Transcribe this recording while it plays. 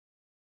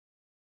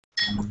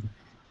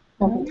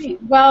Right.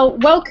 Well,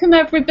 welcome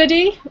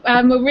everybody.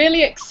 We're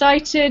really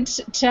excited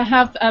to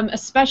have a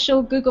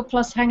special Google+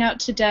 Hangout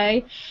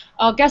today.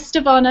 Our guest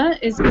of honor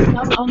is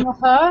Bassam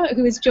Almohor,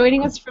 who is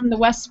joining us from the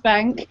West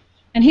Bank,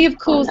 and he, of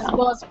course,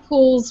 was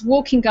Paul's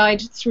walking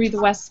guide through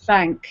the West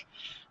Bank.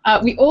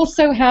 We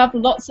also have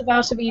lots of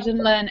Out of Eden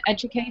Learn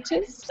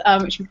educators,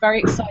 which we're very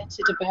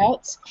excited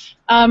about.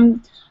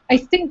 I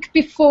think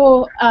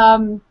before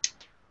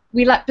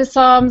we let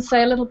Bassam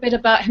say a little bit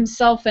about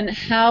himself and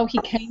how he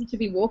came to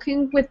be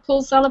walking with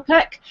Paul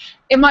Salopek,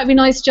 it might be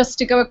nice just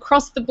to go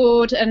across the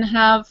board and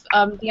have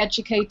the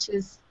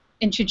educators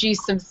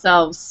introduce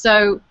themselves.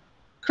 So,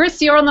 Chris,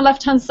 you're on the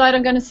left-hand side.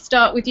 I'm going to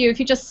start with you. If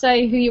you just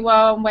say who you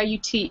are and where you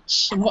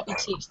teach and what you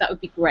teach, that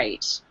would be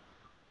great.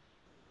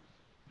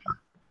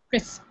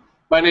 Chris.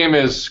 My name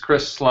is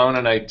Chris Sloan,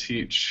 and I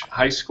teach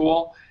high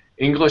school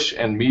English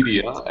and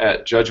media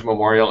at Judge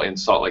Memorial in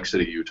Salt Lake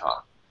City,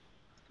 Utah.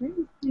 Great,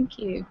 thank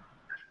you.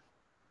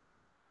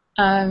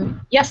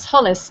 Yes,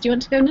 Hollis, do you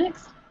want to go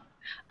next?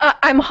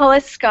 I'm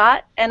Hollis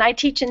Scott, and I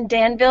teach in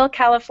Danville,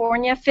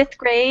 California, 5th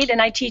grade,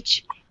 and I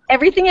teach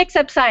everything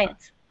except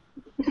science.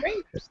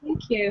 Great,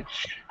 thank you.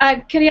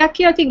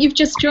 Kyriaki, I think you've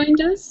just joined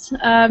us. Do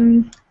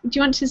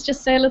you want to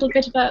just say a little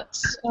bit about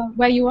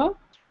where you are?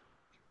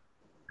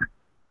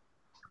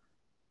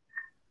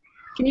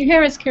 Can you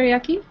hear us,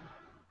 Kyriaki?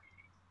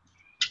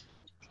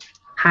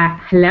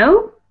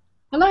 Hello?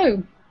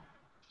 Hello.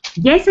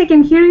 Yes, I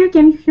can hear you.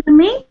 Can you hear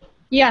me?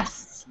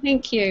 Yes,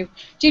 thank you.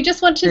 Do you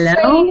just want to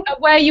Hello? say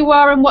where you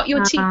are and what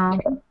you're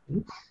teaching?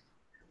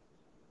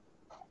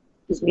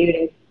 It's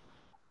muted.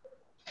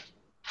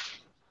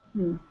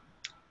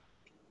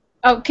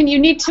 Oh, you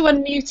need to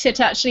unmute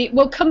it, actually.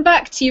 We'll come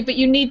back to you, but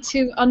you need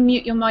to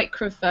unmute your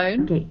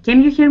microphone. Okay,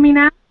 can you hear me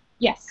now?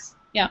 Yes,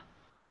 yeah.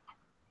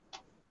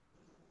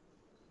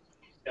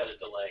 Got a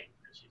delay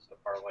because she's so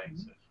far away.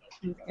 So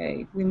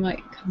okay, we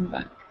might come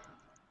back.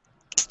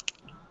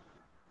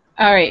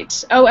 All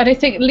right. Oh, and I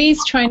think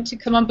Lee's trying to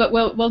come on, but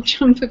we'll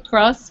jump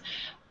across.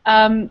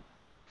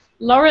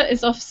 Laura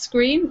is off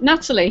screen.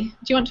 Natalie,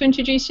 do you want to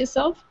introduce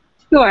yourself?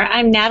 Sure.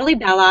 I'm Natalie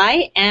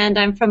Belli, and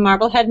I'm from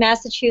Marblehead,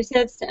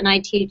 Massachusetts, and I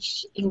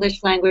teach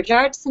English language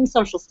arts and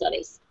social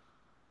studies.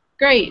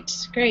 Great,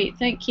 great.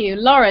 Thank you.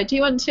 Laura, do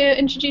you want to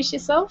introduce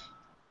yourself?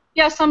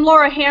 Yes, I'm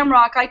Laura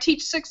Hamrock. I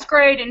teach 6th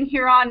grade in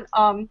Huron,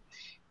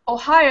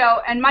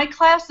 Ohio, and my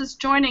class is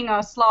joining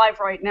us live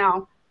right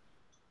now.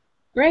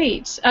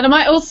 Great. And I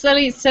might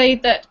also say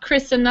that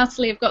Chris and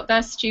Natalie have got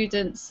their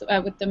students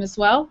with them as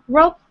well.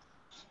 Rob?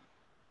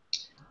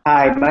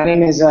 Hi, my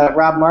name is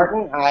Rob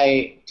Martin.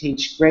 I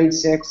teach grade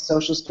 6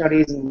 social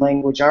studies and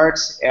language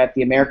arts at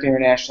the American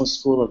International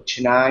School of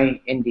Chennai,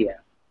 India.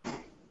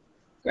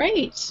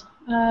 Great.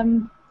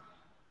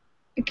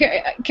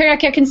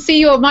 Kyriaki, I can see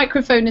your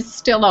microphone is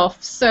still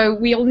off, so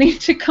we'll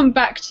need to come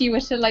back to you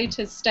at a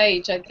later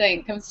stage, I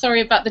think. I'm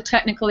sorry about the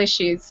technical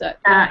issues.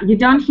 You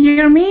don't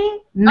hear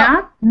me?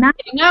 Not?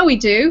 Now we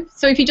do.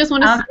 So if you just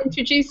want to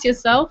introduce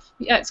yourself,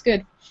 yeah, it's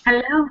good.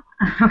 Hello.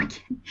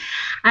 Okay.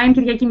 I'm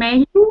Kyriaki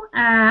Mehiou.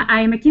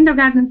 I'm a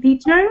kindergarten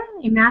teacher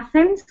in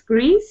Athens,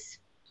 Greece,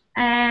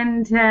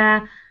 and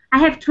I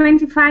have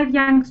 25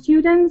 young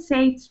students,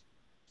 aged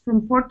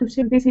from 4 to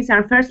 6. This is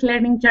our first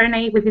learning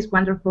journey with this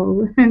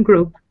wonderful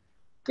group.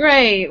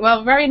 Great.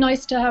 Well, very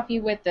nice to have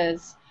you with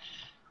us.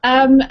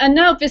 And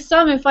now,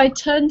 Bassam, if I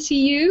turn to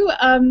you,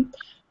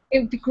 it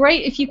would be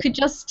great if you could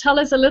just tell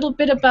us a little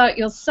bit about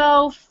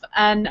yourself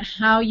and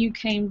how you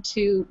came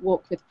to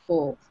walk with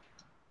Paul.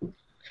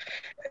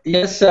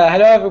 Yes,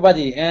 hello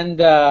everybody,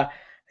 and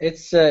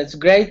it's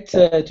great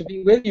to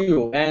be with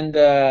you, and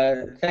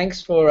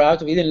thanks for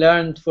Out of Eden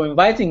Learn for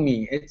inviting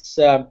me. It's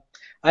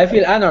I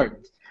feel honored.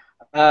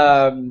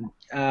 Well,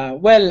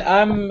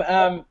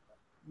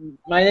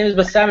 my name is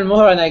Bassam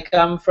Almohor, and I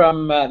come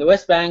from the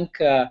West Bank,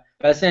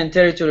 Palestinian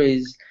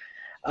territories.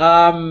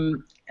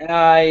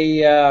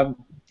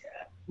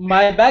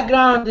 My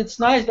background, it's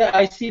nice that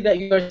I see that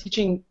you are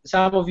teaching,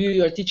 some of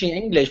you are teaching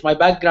English. My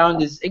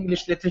background is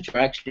English literature,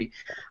 actually,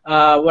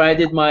 where I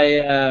did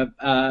my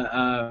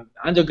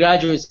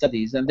undergraduate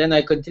studies, and then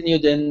I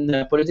continued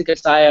in political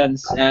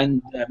science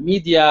and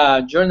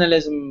media,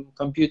 journalism,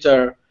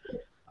 computer,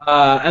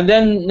 and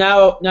then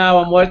now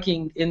I'm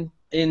working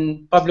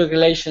in public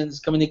relations,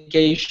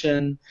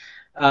 communication,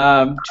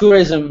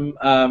 tourism,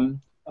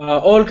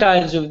 all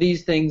kinds of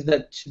these things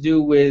that to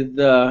do with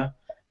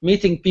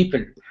meeting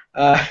people.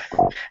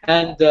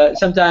 And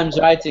sometimes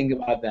writing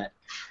about that.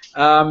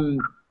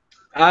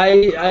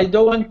 I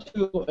don't want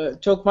to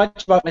talk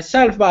much about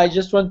myself, but I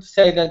just want to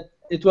say that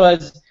it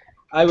was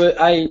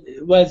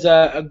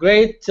a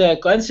great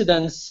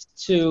coincidence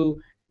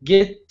to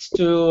get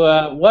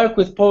to work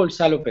with Paul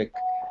Salopek.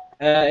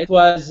 It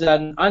was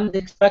an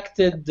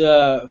unexpected,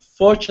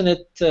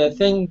 fortunate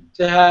thing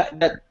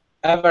that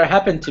ever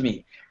happened to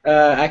me,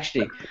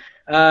 actually.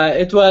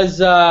 It was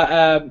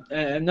a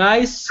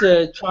nice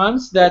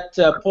chance that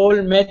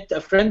Paul met a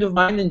friend of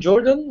mine in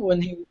Jordan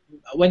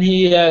when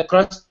he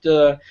crossed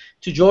to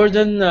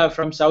Jordan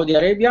from Saudi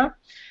Arabia,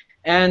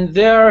 and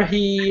there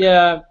he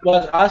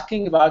was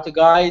asking about a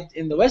guide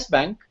in the West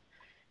Bank.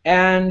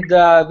 And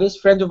this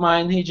friend of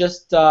mine, he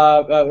just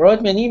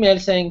wrote me an email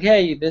saying,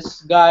 hey,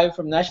 this guy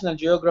from National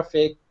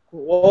Geographic,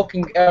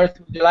 Walking Earth,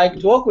 would you like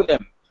to walk with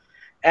him?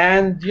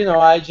 And, you know,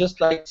 I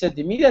just like said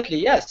immediately,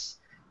 yes.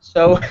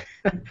 So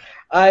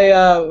I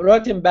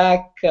wrote him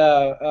back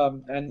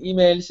an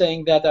email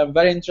saying that I'm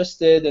very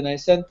interested, and I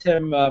sent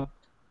him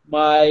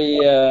my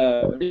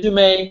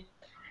resume.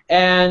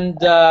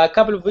 And a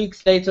couple of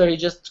weeks later, he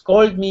just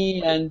called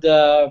me, and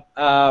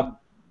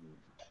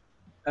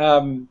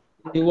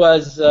it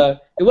was a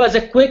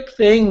quick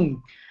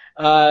thing,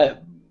 1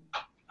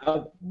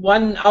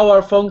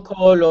 hour phone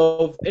call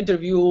of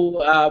interview,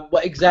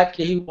 what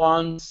exactly he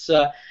wants,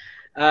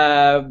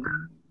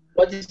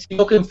 what is he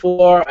looking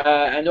for,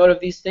 and all of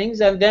these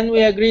things. And then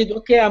we agreed,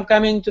 okay, I'm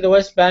coming to the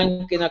West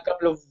Bank in a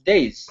couple of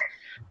days.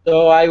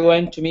 So I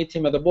went to meet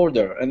him at the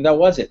border, and that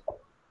was it.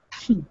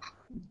 It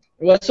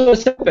was so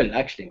simple,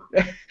 actually.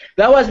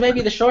 That was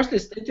maybe the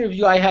shortest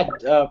interview I had,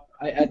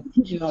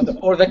 you know,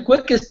 or the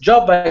quickest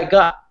job I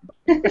got.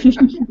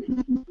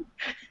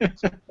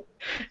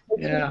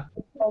 Yeah.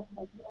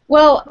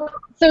 Well,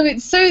 so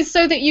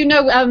that you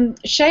know,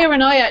 Shaya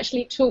and I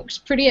actually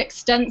talked pretty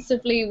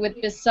extensively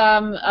with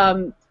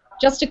Bassam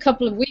just a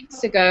couple of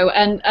weeks ago,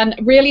 and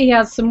really he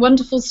has some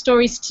wonderful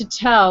stories to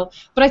tell.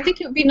 But I think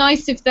it would be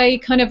nice if they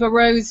kind of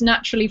arose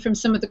naturally from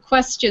some of the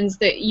questions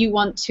that you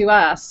want to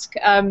ask.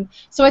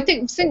 So I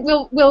think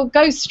we'll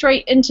go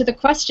straight into the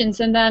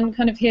questions and then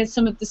kind of hear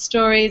some of the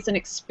stories and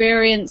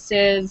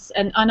experiences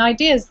and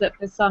ideas that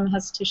Bassam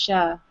has to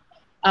share.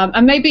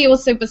 And maybe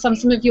also Bassam,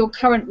 some of your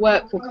current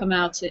work will come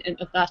out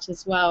of that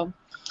as well.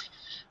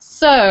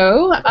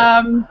 So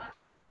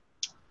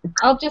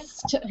I'm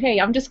just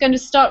going to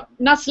start.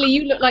 Natalie,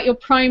 you look like you're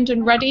primed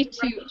and ready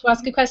to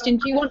ask a question.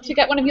 Do you want to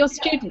get one of your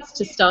students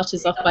to start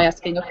us off by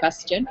asking a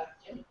question?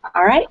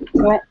 All right.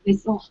 Go ahead,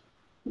 Lisa.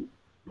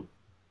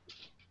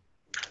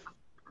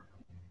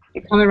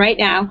 You're coming right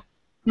now.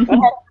 Go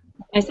ahead.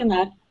 Nice and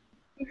loud.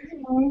 Did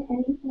you learn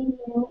anything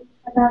new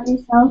about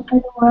yourself or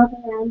the world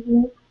around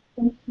you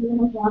since you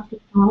have walked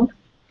the path?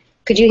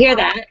 Could you hear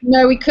that?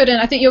 No, we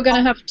couldn't. I think you're going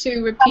to have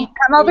to repeat.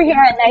 Come over here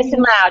and nice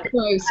and loud.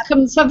 Close.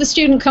 Come, have the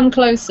student come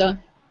closer.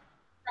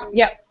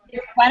 Yep.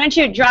 Why don't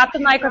you drop the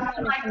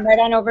microphone and come right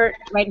on over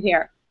right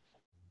here.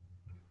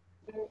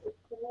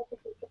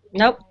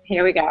 Nope.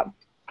 Here we go.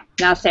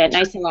 Now say it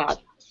nice and loud.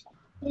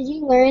 Did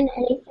you learn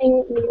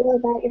anything new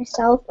about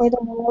yourself or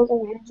the world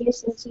around you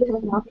since you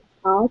have walked the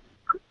path?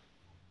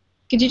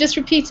 Could you just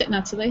repeat it,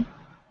 Natalie?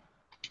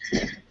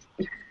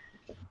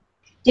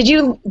 Did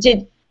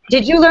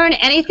you learn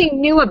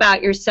anything new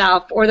about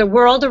yourself or the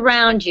world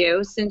around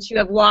you since you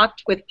have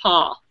walked with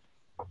Paul?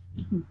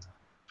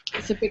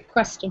 It's a big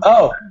question.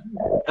 Oh,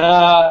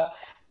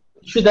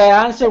 should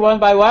I answer one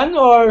by one,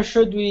 or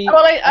should we?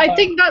 Well, I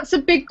think that's a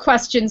big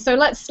question. So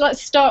let's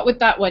start with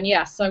that one.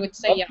 Yes, I would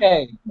say yes.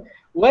 Okay.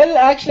 Well,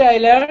 actually, I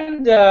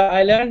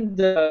learned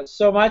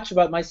so much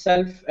about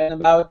myself and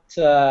about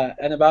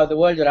the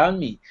world around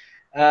me.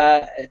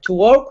 To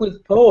work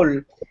with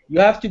Paul, you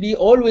have to be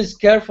always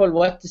careful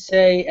what to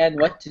say and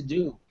what to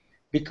do,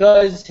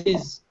 because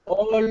he's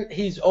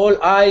all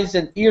eyes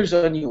and ears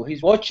on you.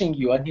 He's watching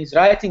you and he's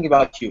writing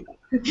about you.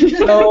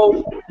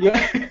 So you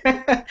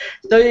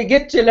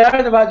get to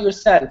learn about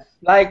yourself.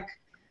 Like,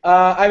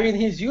 I mean,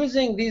 he's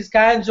using these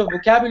kinds of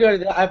vocabulary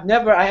that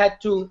I had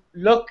to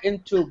look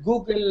into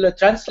Google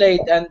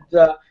Translate and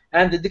the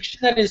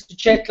dictionaries to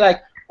check,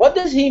 like, what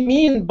does he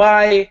mean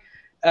by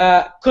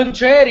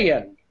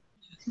contrarian?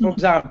 For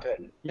example,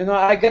 you know,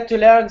 I get to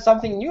learn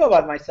something new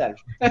about myself.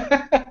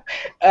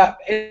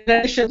 In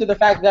addition to the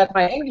fact that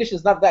my English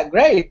is not that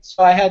great,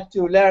 so I had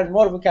to learn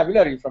more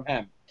vocabulary from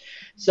him.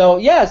 So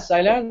yes, I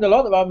learned a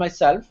lot about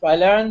myself. I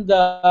learned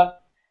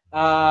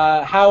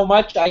how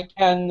much I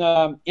can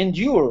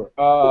endure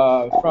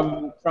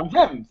from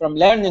him, from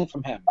learning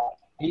from him.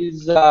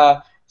 He's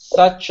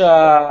such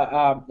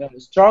a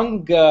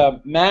strong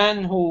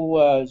man who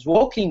is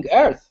walking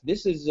Earth.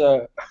 This is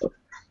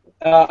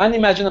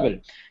unimaginable.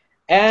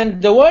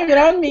 And the world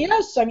around me,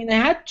 yes, I mean, I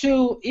had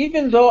to,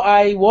 even though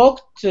I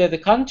walked the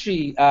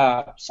country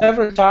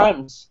several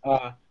times,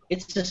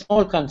 it's a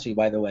small country,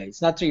 by the way.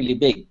 It's not really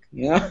big,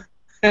 you know.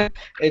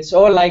 It's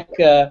all like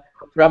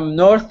from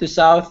north to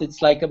south,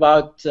 it's like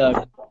about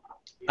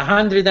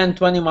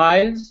 120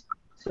 miles,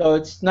 so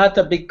it's not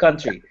a big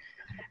country.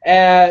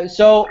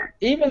 So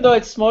even though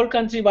it's a small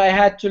country, but I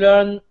had to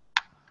learn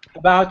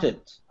about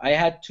it. I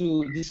had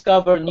to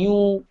discover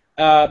new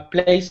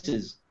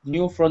places,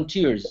 new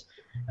frontiers.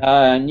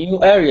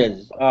 New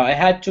areas. I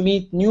had to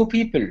meet new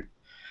people.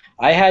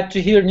 I had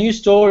to hear new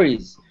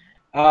stories,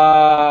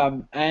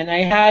 and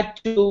I had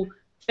to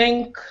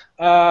think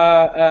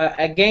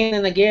again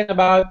and again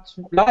about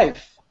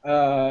life,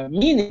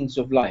 meanings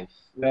of life,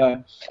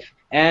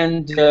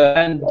 and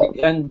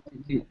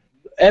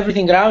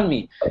everything around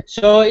me.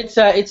 So it's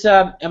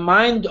a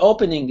mind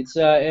opening. It's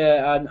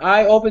an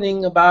eye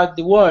opening about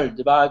the world,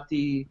 about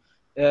the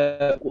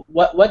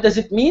what does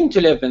it mean to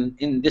live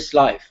in this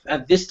life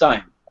at this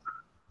time.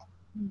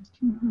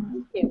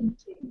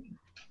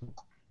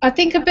 I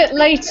think a bit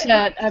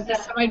later,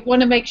 Bassam, I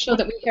want to make sure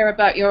that we hear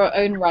about your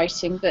own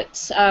writing,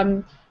 but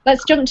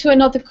let's jump to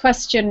another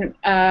question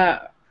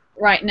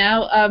right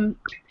now.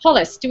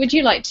 Hollis, would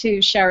you like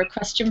to share a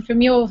question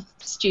from your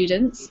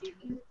students?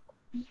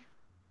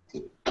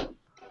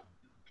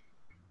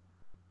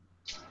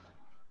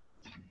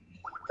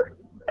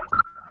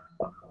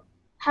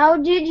 How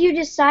did you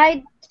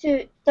decide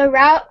the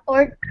route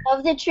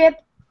of the trip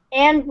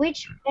and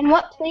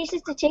what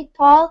places to take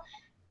Paul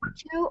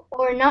to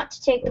or not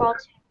to take Paul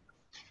to?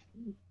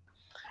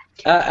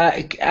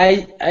 I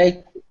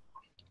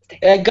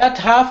got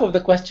half of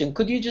the question.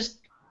 Could you just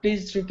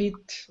please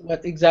repeat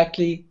what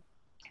exactly?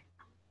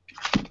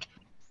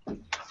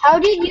 How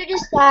did you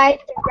decide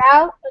the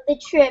route of the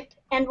trip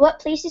and what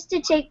places to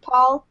take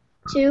Paul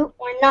to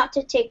or not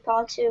to take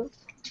Paul to?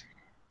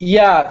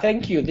 Yeah,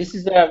 thank you. This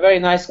is a very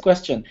nice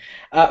question.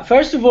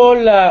 First of all,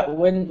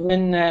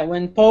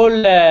 when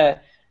Paul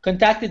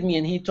contacted me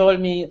and he told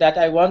me that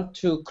I want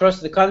to cross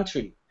the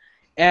country,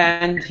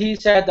 and he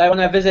said I want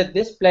to visit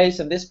this place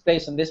and this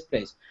place and this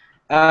place.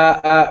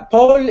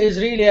 Paul is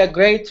really a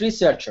great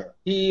researcher.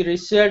 He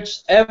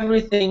researched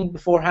everything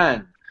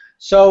beforehand.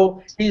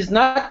 So he's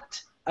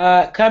not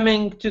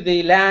coming to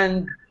the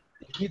land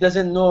he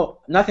doesn't know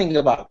nothing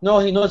about. No,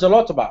 he knows a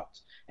lot about.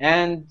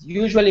 And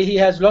usually he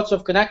has lots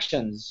of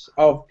connections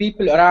of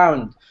people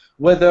around,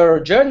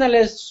 whether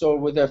journalists or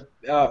whether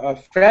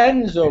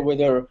friends or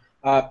whether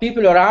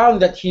people around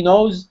that he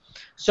knows.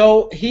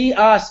 So he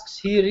asks,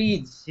 he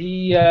reads,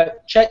 he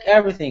checks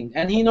everything,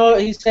 and he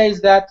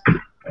says that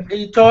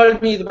he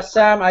told me,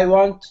 Bassam, I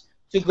want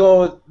to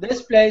go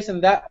this place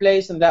and that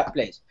place and that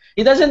place.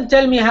 He doesn't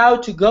tell me how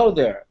to go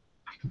there.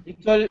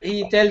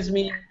 He tells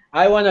me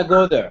I want to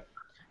go there.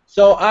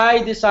 So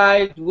I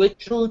decide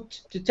which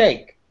route to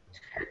take.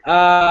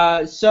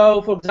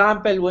 So, for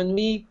example, when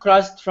we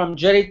crossed from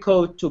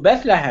Jericho to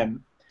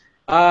Bethlehem,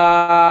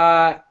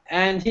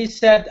 and he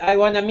said, I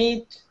want to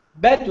meet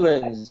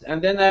Bedouins,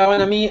 and then I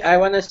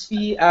want to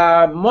see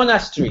a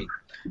monastery.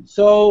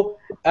 So,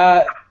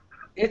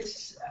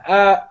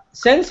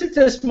 since it's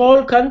a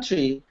small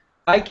country,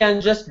 I can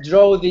just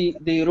draw the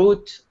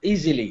route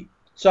easily.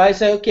 So I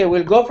say, okay,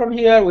 we'll go from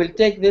here, we'll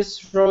take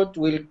this route,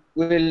 we'll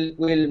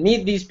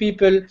meet these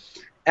people,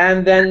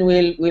 and then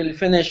we'll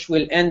finish.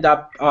 We'll end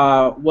up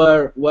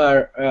where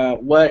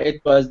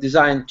it was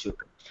designed to.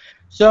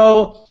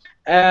 So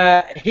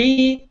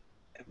me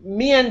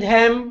and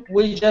him,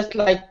 we just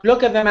like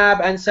look at the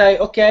map and say,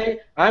 okay,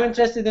 I'm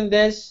interested in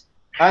this,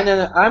 and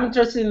then I'm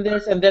interested in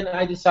this, and then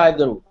I decide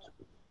the route.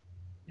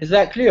 Is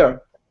that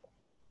clear?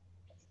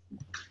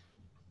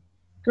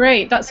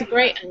 Great, that's a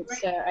great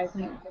answer, I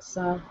think.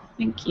 So,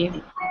 thank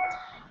you.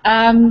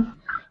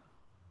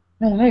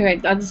 Anyway,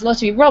 there's a lot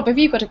of you. Rob, have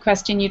you got a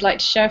question you'd like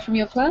to share from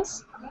your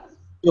class?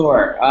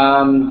 Sure.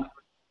 A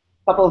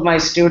couple of my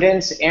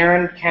students,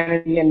 Aaron,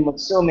 Kennedy, and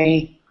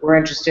Mutsumi, were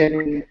interested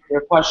in,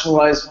 their question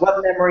was,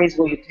 what memories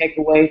will you take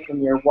away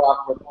from your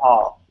walk with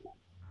Paul?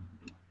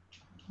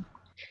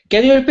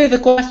 Can you repeat the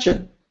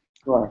question?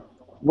 Sure.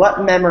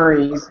 What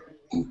memories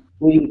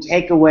will you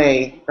take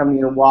away from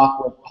your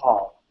walk with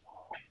Paul?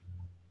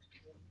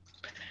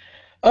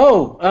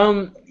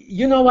 Oh,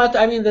 you know what?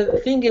 I mean, the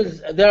thing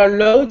is, there are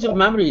loads of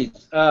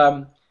memories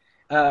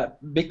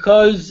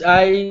because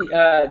I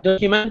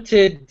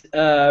documented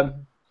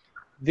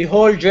the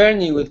whole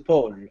journey with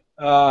Paul.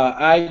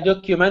 I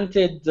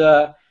documented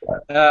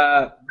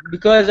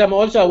because I'm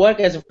also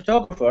work as a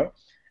photographer,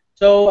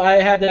 so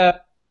I had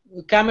a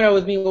camera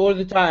with me all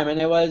the time,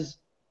 and I was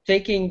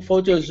taking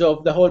photos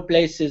of the whole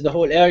places, the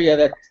whole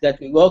area that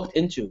we walked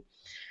into.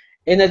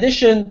 In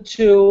addition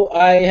to,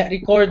 I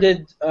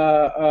recorded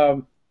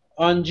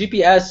on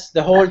GPS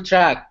the whole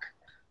track,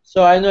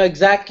 so I know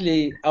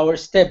exactly our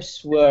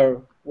steps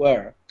were.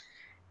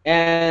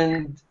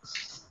 And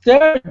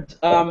third,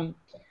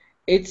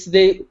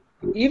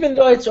 even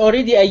though it's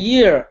already a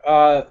year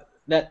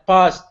that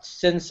passed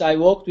since I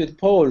walked with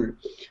Paul,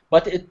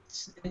 but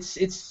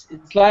it's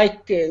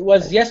like it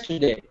was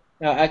yesterday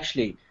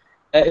actually.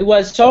 It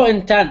was so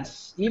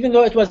intense, even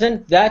though it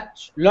wasn't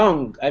that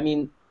long. I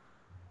mean,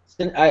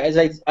 as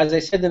I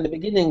said in the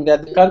beginning,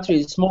 that the country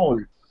is small.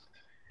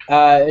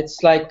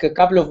 It's like a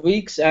couple of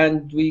weeks,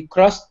 and we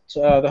crossed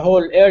the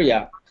whole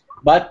area.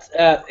 But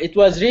it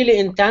was really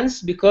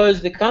intense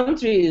because the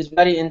country is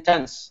very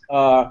intense.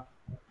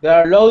 There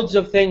are loads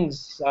of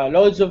things,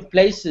 loads of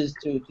places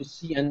to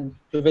see and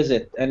to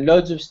visit, and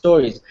loads of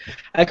stories.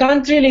 I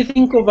can't really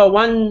think of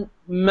one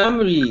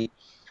memory,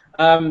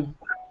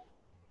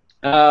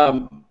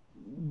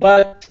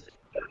 but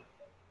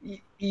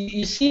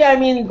you see, I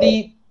mean,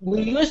 we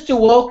used to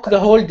walk the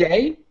whole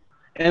day.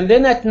 And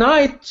then at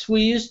night,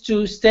 we used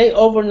to stay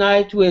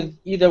overnight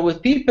either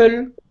with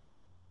people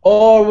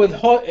or with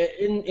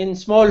in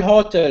small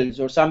hotels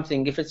or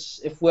something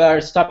if we are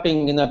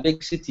stopping in a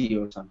big city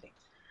or something.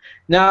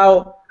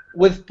 Now,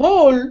 with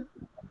Paul,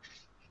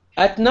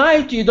 at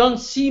night you don't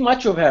see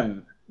much of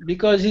him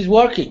because he's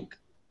working.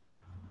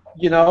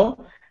 You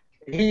know,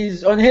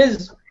 he's on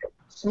his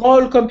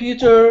small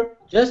computer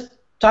just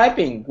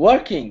typing,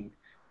 working.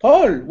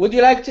 Paul, would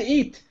you like to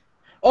eat?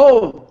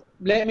 Oh,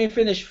 let me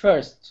finish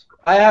first.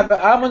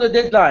 I'm on a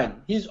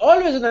deadline. He's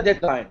always on a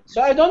deadline,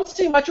 so I don't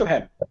see much of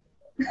him.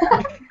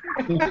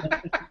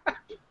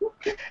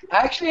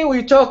 Actually,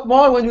 we talk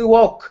more when we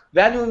walk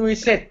than when we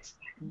sit,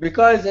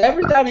 because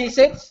every time he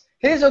sits,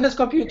 he's on his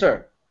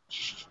computer.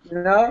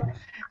 You know,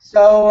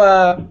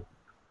 so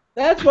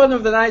that's one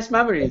of the nice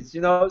memories.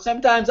 You know,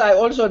 sometimes I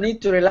also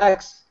need to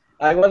relax.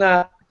 I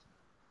wanna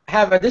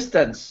have a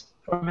distance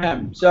from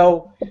him.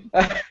 So,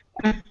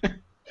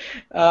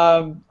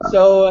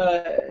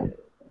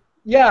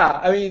 yeah,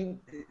 I mean,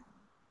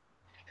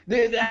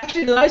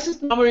 actually the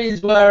nicest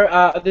memories were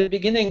at the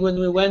beginning when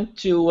we went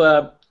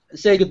to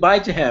say goodbye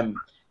to him.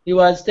 He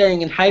was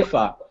staying in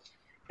Haifa,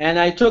 and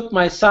I took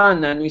my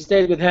son and we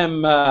stayed with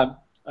him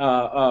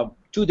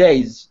 2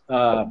 days.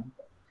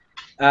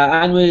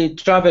 And we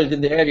traveled in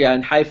the area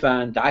in Haifa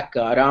and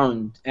Akka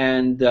around,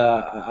 and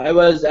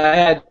I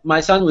had my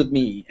son with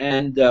me,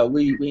 and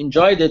we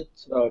enjoyed it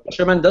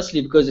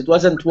tremendously because it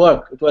wasn't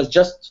work. It was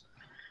just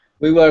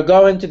we were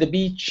going to the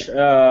beach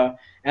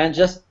and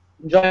just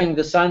enjoying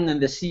the sun and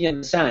the sea and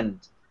the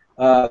sand.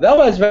 That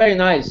was very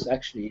nice,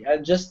 actually,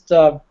 and just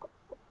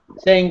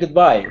saying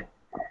goodbye.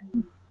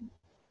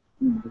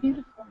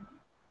 Beautiful.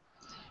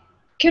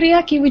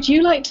 Kyriaki, would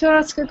you like to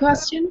ask a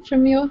question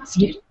from your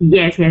student?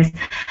 Yes, yes.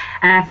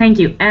 Thank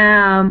you.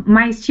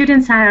 My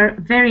students are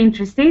very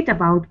interested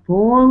about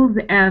Paul,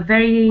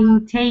 very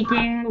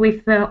taken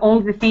with all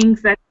the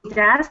things that he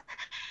does,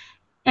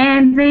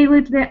 and they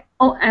would,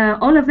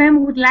 all of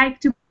them would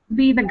like to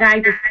be the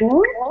guide of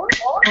Paul.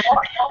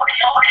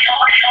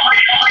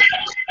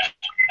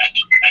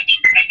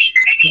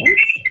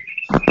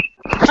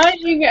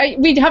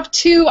 We'd have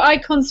 2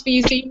 icons for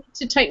you, so you need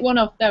to take one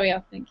off. There we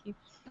are. Thank you.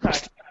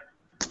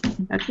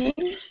 Okay.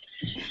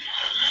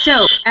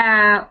 So,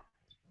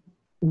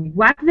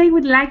 what they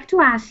would like to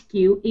ask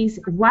you is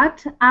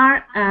what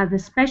are the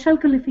special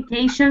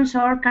qualifications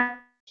or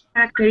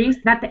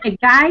characteristics that a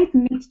guide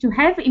needs to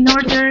have in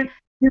order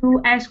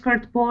to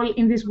escort Paul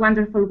in this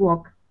wonderful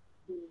walk?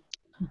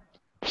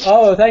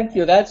 Oh, thank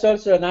you. That's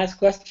also a nice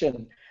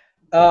question.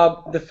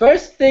 The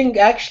first thing,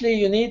 actually,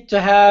 you need to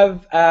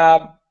have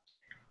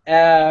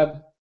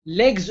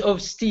legs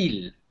of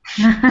steel.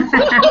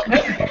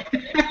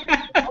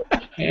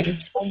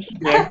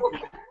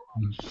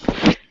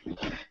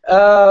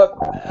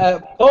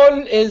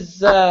 Paul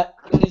is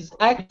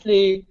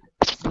actually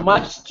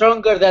much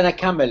stronger than a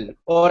camel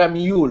or a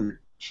mule.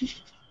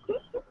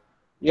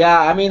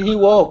 Yeah, I mean, he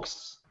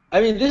walks.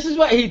 I mean, this is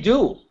what he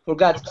do, for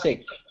God's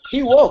sake.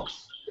 He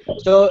walks.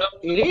 So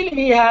really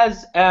he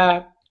has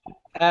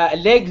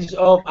legs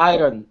of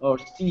iron or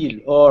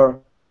steel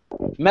or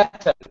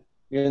metal.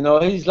 You know,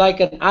 he's like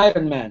an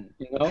Iron Man.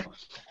 You know,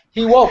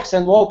 he walks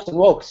and walks and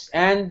walks.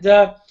 And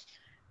the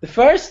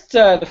first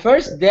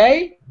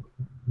day,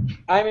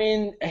 I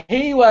mean,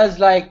 he was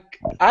like,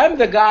 I'm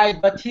the guide,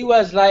 but he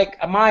was like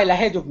a mile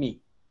ahead of me.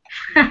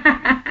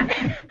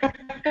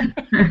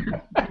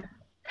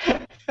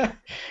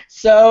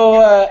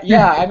 So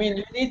yeah, I mean,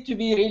 you need to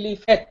be really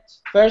fit.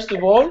 First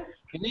of all,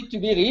 you need to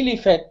be really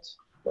fit.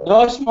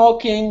 No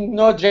smoking,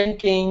 no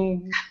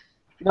drinking,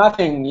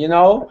 nothing. You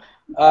know,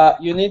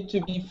 you need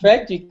to be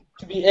fit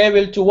to be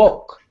able to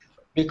walk.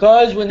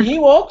 Because when he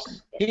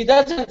walks, he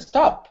doesn't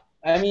stop.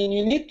 I mean,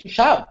 you need to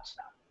shout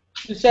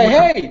to say,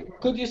 "Hey,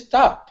 could you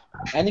stop?"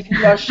 And if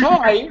you are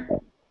shy,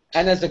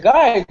 and as a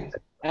guide,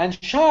 and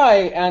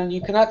shy, and you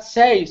cannot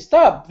say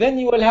stop, then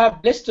you will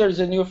have blisters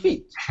in your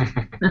feet.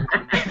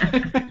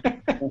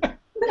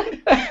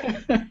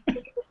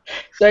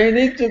 So you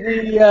need to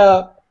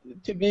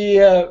be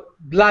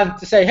blunt,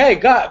 to say, "Hey,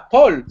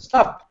 Paul,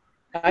 stop!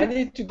 I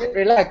need to get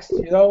relaxed.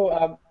 You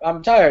know,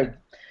 I'm tired."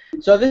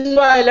 So this is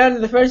what I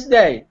learned the first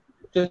day,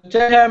 to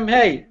tell him,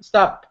 "Hey,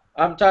 stop!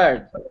 I'm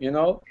tired. You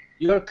know,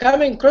 you're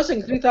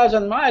crossing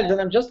 3,000 miles,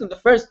 and I'm just in the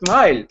first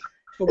mile,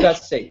 for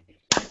God's sake."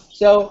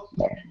 So,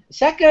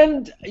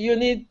 second, you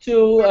need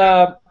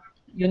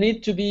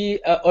to be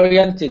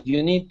oriented.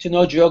 You need to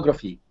know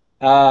geography.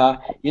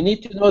 You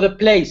need to know the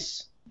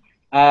place.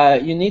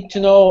 You need to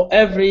know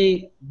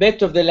every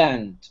bit of the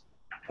land.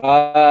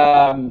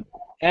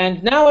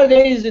 And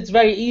nowadays, it's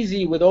very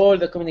easy with all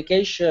the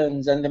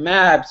communications and the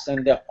maps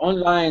and the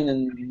online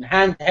and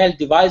handheld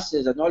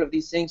devices and all of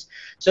these things.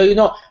 So, you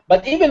know,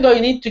 but even though you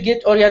need to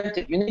get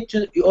oriented, you need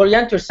to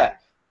orient yourself.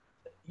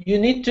 You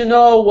need to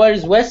know where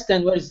is west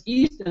and where is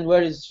east and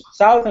where is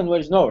south and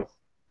where is north.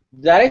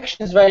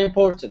 Direction is very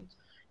important.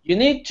 You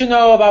need to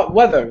know about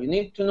weather. You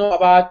need to know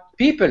about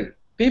people.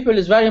 People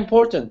is very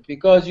important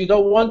because you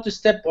don't want to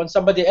step on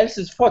somebody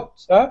else's foot.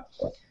 Huh?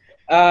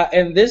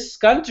 In this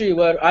country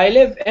where I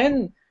live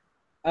in,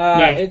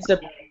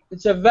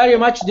 it's a very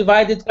much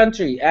divided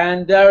country,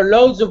 and there are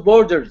loads of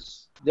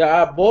borders. There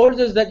are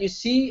borders that you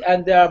see,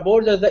 and there are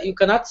borders that you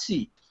cannot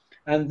see.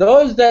 And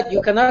those that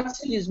you cannot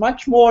see is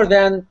much more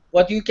than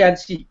what you can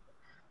see.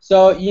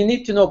 So you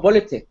need to know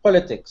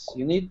politics.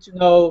 You need to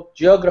know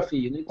geography.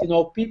 You need to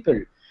know people.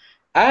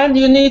 And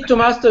you need to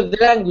master the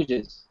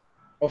languages.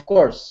 of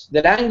course.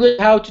 The language,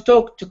 how to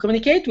talk, to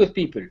communicate with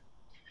people.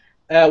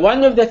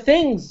 One of the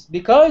things,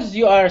 because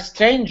you are a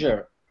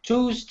stranger,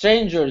 two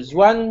strangers,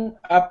 one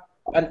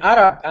an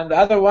Arab and the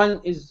other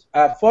one is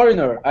a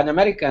foreigner, an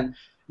American,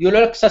 you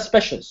look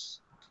suspicious.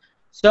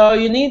 So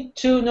you need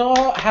to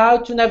know how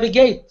to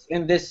navigate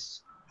in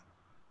this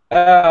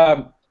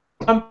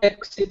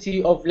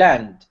complexity of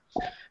land.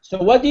 So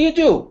what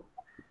do?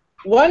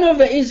 One of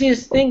the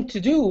easiest things to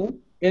do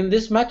in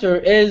this matter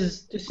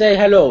is to say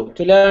hello,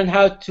 to learn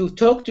how to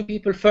talk to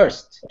people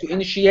first, to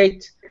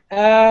initiate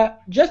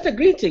just a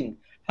greeting.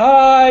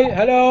 Hi,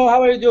 hello,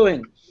 how are you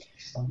doing?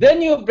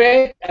 Then you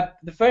break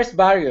the first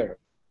barrier.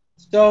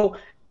 So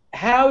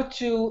how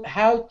to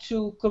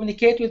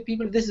communicate with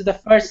people, this is the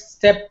first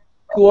step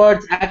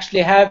towards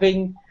actually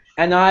having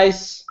a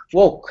nice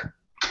walk.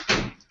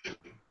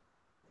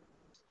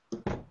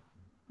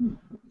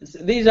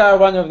 These are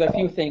one of the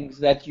few things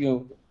that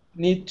you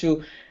need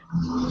to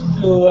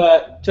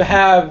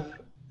have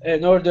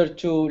in order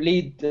to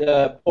lead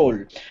the poll.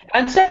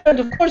 And second,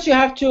 of course, you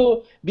have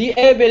to be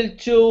able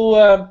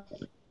to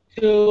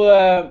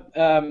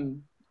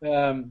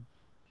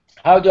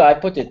how do I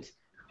put it?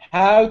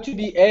 How to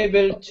be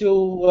able to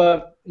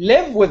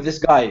live with this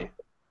guy.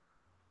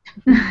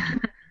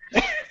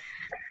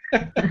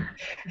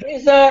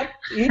 He's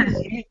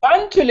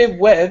fun to live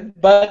with,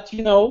 but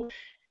you know,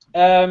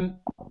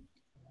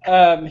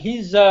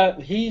 he's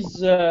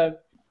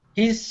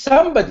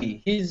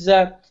somebody. He's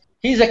a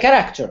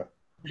character.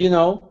 You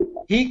know,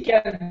 he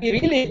can be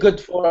really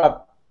good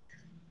for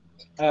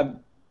a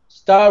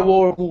Star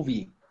Wars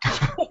movie.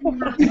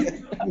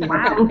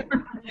 Wow.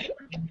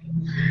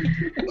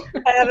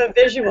 I have a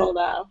visual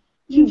now.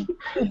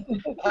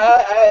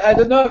 I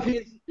don't know if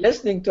he's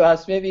listening to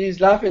us. Maybe he's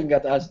laughing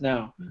at us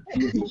now.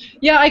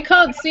 Yeah, I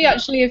can't see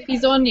actually if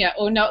he's on yet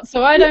or not,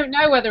 so I don't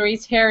know whether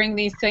he's hearing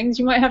these things.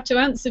 You might have to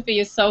answer for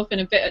yourself in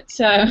a bit.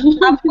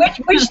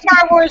 Which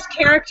Star Wars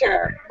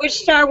character? Which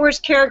Star Wars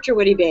character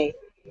would he be?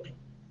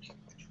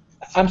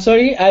 I'm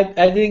sorry, I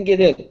didn't get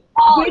it.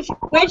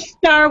 Which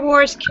Star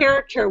Wars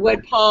character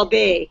would Paul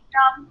be?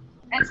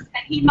 And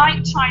he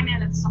might chime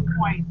in at some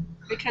point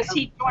because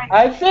he joined.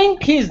 I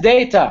think he's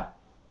Data.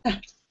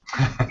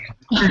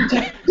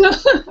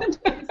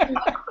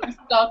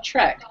 Star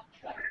Trek.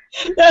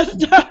 That's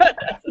Star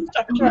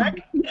Trek.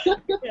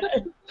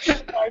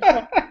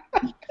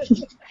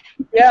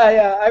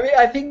 Yeah. I mean,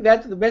 I think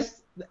that's the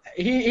best.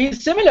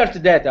 He's similar to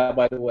Data,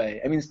 by the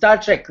way. I mean, Star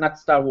Trek, not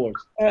Star Wars.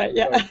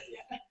 Yeah. So,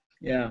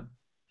 yeah.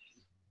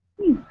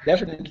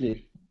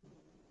 Definitely.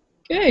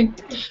 Okay.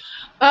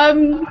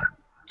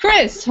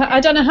 Chris,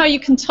 I don't know how you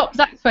can top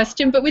that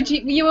question, but would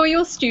you or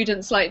your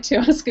students like to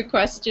ask a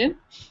question?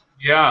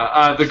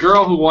 Yeah, the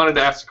girl who wanted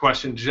to ask the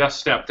question just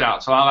stepped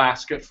out, so I'll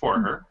ask it for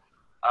her.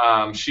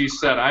 She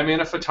said, I'm in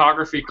a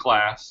photography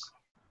class.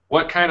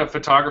 What kind of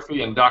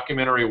photography and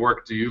documentary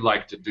work do you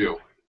like to do?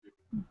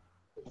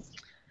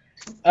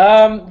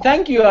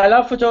 Thank you. I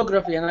love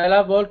photography, and I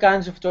love all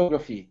kinds of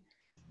photography.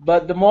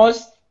 But the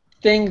most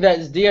thing that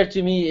is dear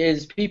to me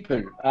is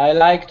people. I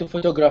like to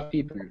photograph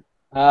people.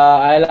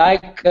 I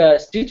like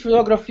street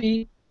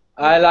photography.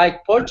 I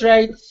like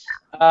portraits.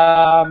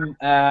 I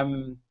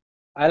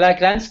like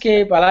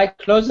landscape. I like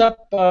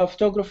close-up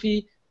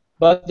photography.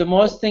 But the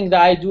most thing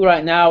that I do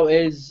right now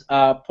is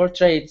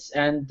portraits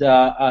and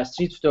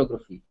street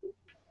photography.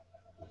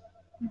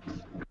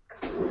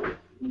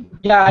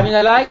 Yeah, I mean,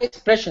 I like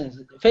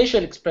expressions,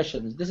 facial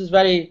expressions. This is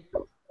very,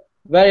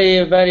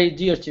 very, very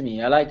dear to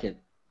me. I like it.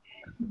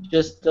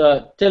 Just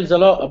tells a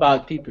lot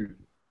about people.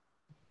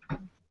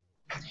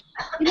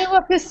 You know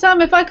what,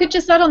 Bassam, if I could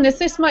just add on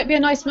this might be a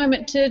nice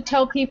moment to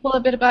tell people a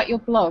bit about your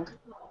blog,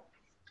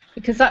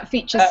 because that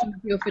features some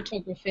of your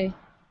photography.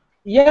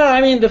 Yeah, I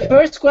mean, the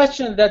first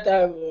question that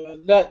I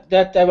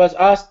was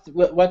asked,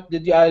 what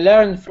did I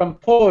learn from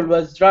Paul,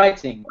 was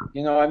writing.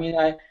 You know, I mean,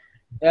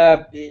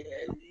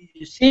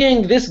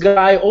 seeing this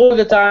guy all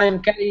the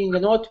time, carrying a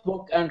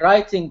notebook and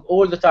writing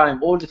all the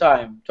time,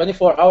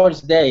 24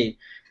 hours a day.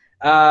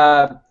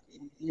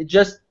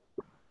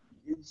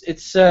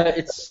 It's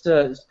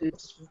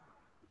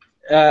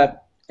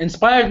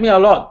inspired me a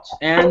lot,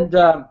 and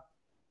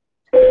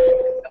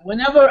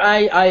whenever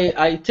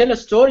I tell a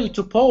story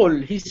to Paul,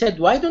 he said,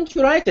 "Why don't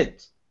you write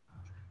it?"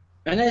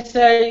 And I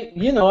say,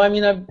 you know, I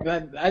mean,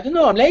 I don't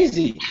know, I'm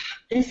lazy.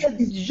 He said,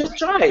 "Just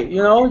try,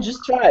 you know,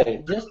 just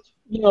try, just,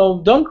 you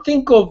know, don't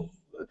think of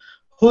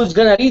who's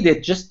gonna read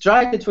it, just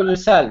write it for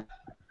yourself."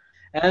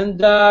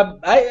 And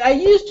I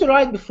used to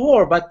write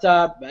before, but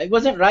I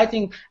wasn't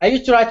writing. I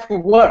used to write for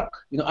work.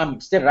 You know,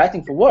 I'm still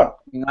writing for work.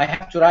 You know, I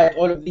have to write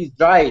all of these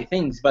dry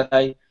things, but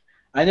I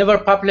never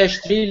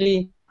published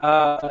really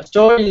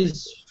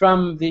stories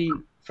from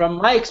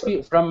my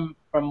experience, from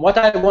what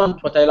I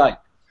want, what I like.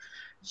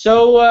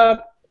 So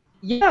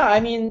yeah, I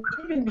mean,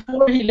 even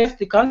before he left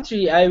the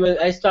country,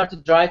 I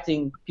started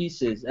writing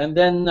pieces, and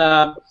then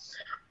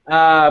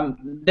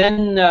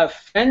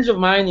friends of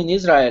mine in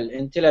Israel,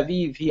 in Tel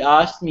Aviv, he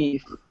asked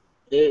me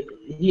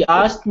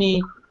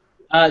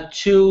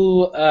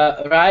to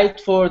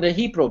write for the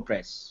Hebrew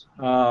press.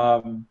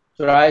 So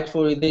to write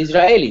for the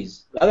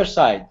Israelis, the other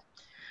side.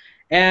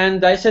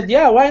 And I said,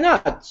 yeah, why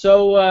not?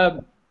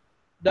 So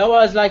that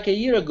was like a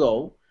year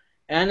ago.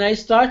 And I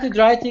started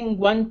writing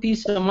one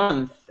piece a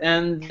month.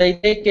 And they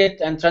take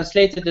it and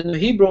translate it into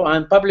Hebrew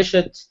and publish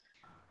it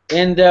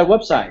in their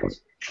website.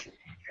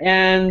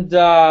 And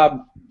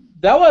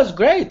that was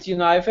great. You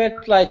know, I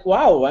felt like,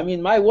 wow, I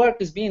mean, my work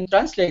is being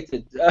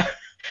translated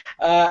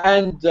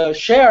and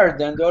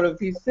shared and all of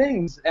these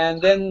things.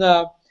 And then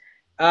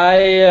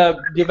I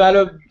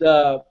developed,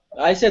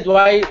 I said,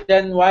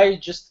 why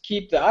just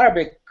keep the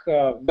Arabic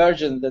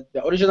version, the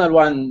original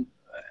one,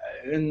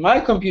 in my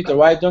computer?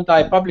 Why don't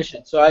I publish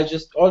it? So I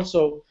just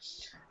also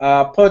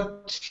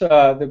put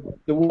the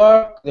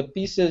work, the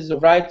pieces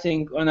of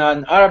writing on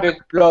an Arabic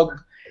blog,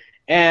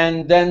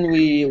 and then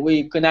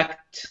we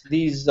connect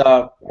these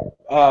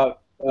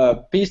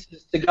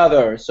pieces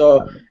together.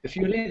 So if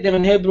you read them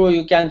in Hebrew,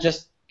 you can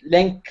just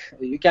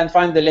you can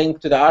find the link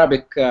to the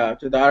Arabic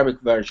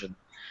version.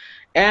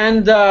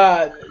 And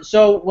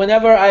so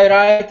whenever I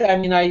write, I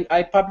mean,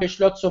 I publish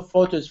lots of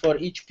photos for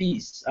each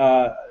piece.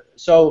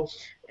 So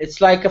it's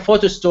like a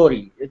photo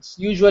story. It's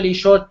usually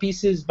short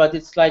pieces, but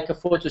it's like a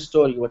photo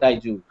story, what I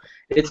do.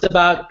 It's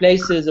about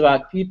places,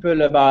 about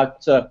people,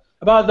 about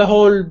the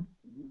whole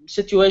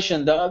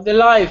situation, the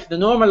life, the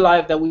normal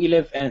life that we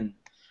live in.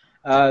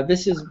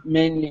 This is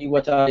mainly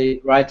what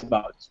I write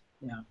about.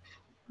 Yeah.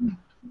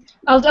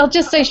 I'll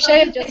just say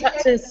Shaya just had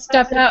to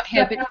step out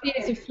here, but she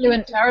is a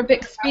fluent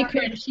Arabic speaker,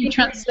 and she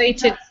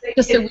translated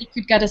just so we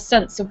could get a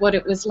sense of what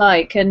it was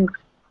like. And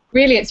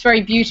really, it's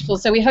very beautiful.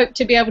 So we hope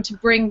to be able to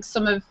bring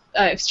some of,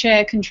 if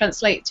Shaya can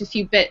translate a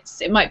few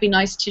bits, it might be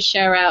nice to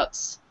share out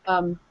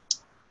some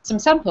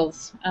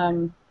samples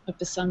of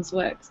Bassam's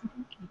works.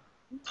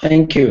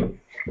 Thank you.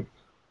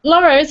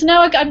 Laura, is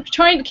now I'm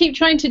keep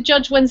trying to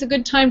judge when's a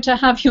good time to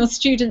have your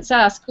students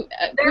ask.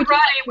 They're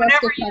ready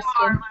whenever you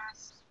are,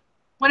 Liz.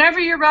 Whenever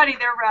you're ready,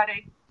 they're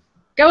ready.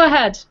 Go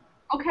ahead.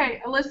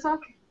 Okay, Alyssa.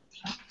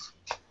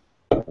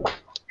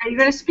 You're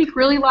going to speak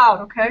really loud,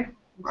 okay?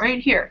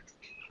 Right here.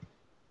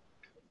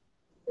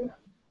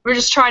 We're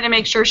just trying to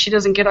make sure she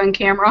doesn't get on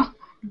camera.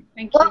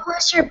 Thank you. What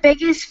was your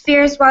biggest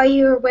fears while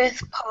you were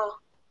with Paul?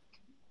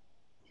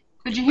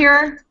 Did you hear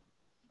her?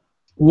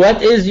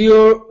 What is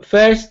your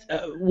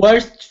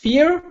worst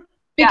fear?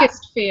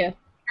 Biggest fear.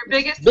 Your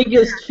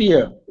biggest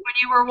fear. When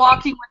you were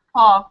walking with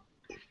Paul.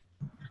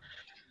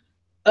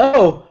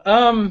 Oh,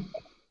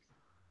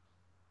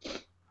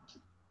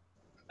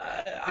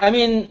 I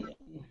mean,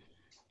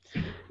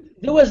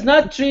 there was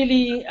not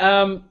really,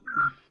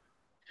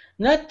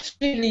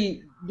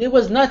 there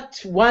was not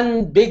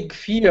one big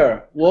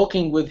fear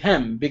walking with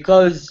him,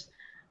 because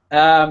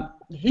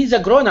he's a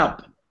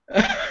grown-up.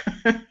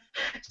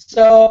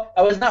 So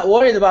I was not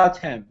worried about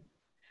him.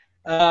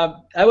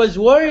 I was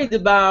worried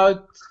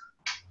about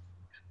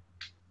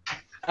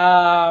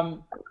I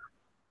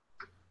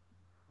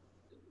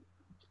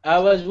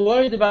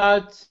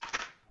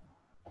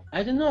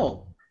don't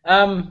know.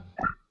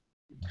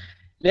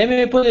 Let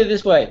me put it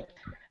this way.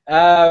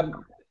 I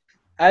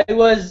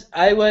wanted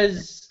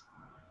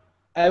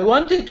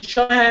to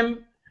show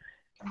him.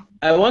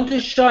 I want to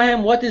show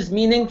him what is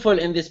meaningful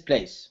in this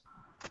place.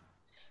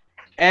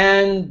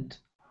 And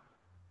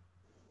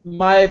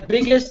my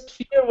biggest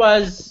fear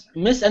was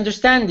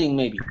misunderstanding,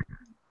 maybe.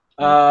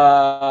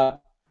 I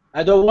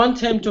don't want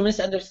him to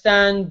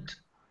misunderstand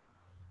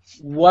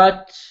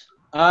what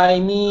I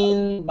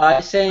mean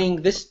by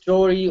saying this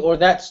story or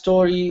that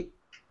story.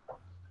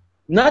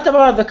 Not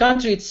about the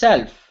country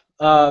itself.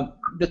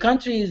 The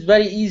country is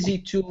very easy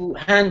to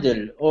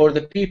handle, or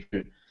the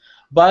people.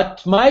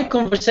 But my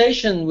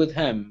conversation with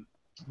him,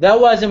 that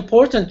was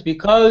important,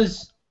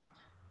 because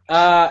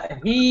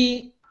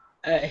he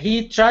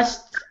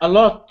trusts a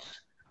lot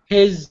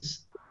his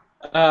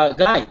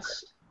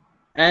guides,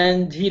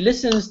 and he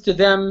listens to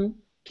them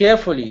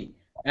carefully,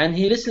 and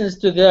he listens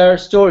to their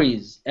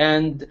stories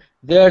and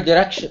their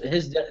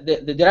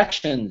the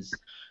directions.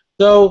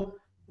 So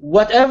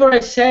whatever I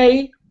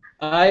say,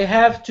 I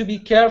have to be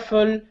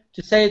careful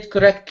to say it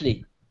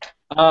correctly.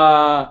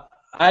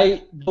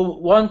 I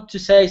don't want to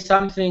say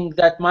something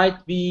that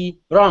might be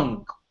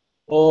wrong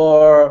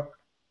or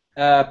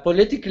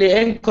politically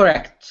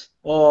incorrect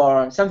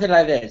or something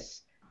like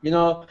this, you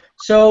know.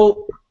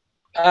 So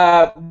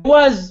I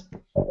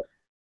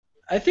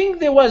think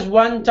there was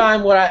one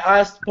time where I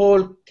asked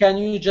Paul, can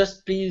you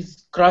just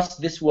please cross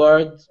this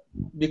word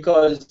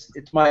because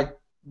it might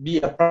be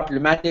a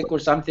problematic or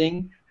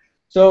something.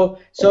 So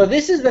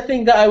this is the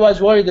thing that I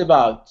was worried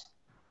about.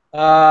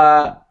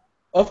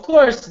 Of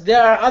course,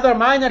 there are other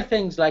minor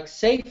things like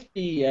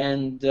safety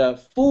and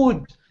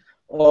food,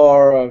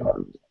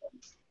 or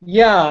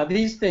yeah,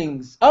 these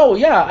things. Oh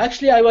yeah,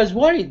 actually I was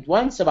worried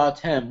once about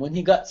him when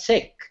he got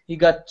sick. He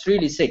got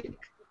really sick,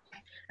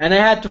 and I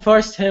had to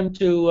force him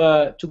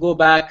to go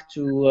back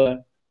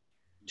to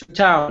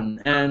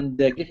town and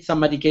get some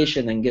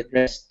medication and get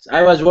rest.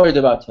 I was worried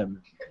about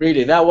him.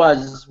 Really, that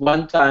was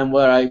one time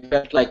where I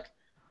felt like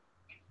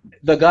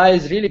the guy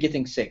is really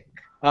getting sick.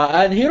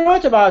 And he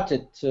wrote about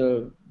it.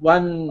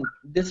 One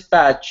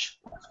dispatch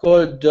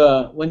called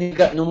when he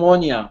got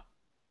pneumonia.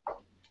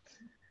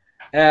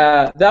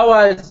 That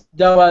was,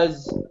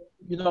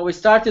 you know, we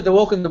started the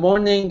walk in the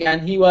morning,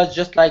 and he was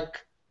just like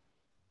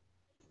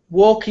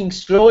walking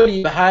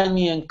slowly behind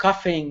me and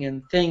coughing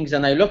and things.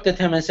 And I looked at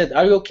him and said,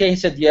 "Are you okay?" He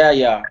said, "Yeah,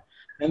 yeah."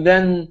 And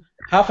then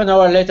half an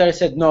hour later, I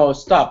said, "No,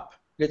 stop.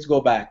 Let's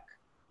go back."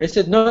 He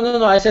said, "No, no,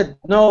 no." I said,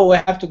 "No, we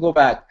have to go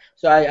back."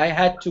 So I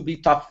had to be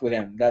tough with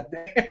him that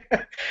day.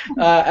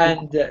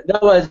 That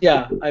was,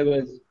 yeah,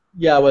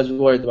 I was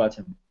worried about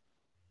him.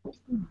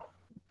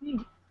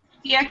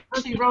 He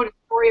actually wrote a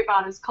story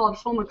about it. It's called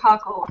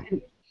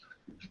Filmmaker.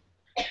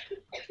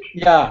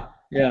 Yeah,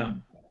 yeah.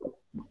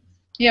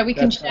 Yeah, we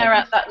can share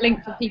out that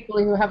link for people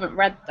who haven't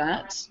read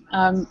that.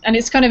 And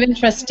it's kind of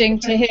interesting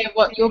to hear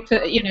what you're,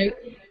 you know,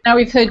 now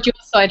we've heard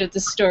your side of the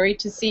story,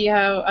 to see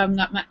how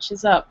that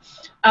matches up.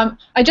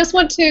 I just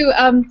want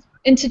to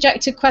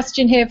interject a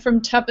question here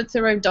from Tabitha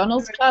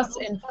O'Donnell's class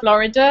in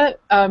Florida,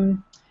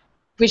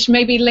 which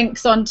maybe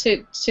links on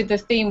to the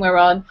theme we're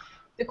on.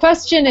 The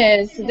question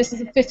is, this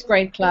is a 5th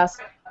grade class,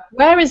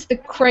 where is the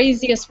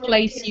craziest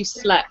place you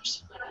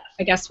slept?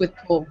 I guess with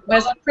Paul.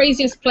 Where's the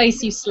craziest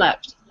place you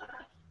slept?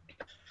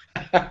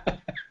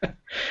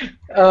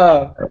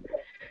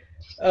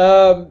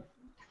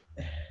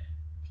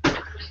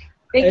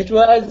 It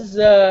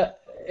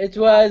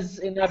was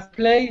in a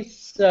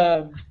place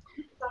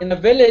in a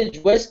village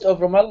west of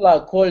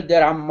Ramallah called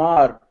Der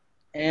Ammar,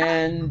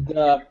 and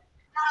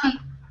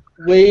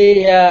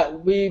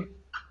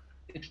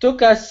it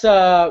took us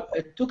a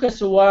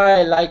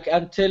while, like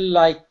until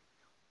like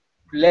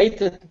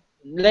late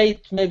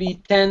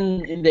maybe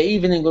 10 in the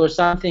evening or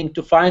something,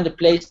 to find a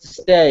place to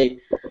stay.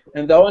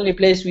 And the only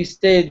place we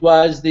stayed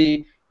was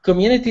the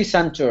community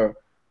center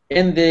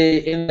in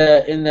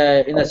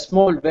a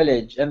small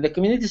village. And the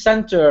community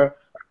center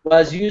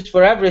was used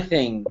for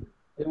everything.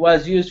 It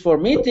was used for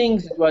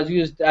meetings. It was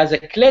used as a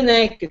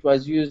clinic. It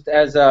was used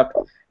as a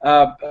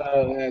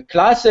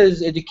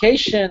classes,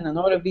 education, and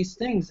all of these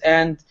things.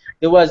 And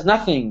there was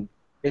nothing.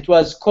 It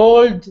was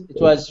cold. It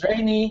was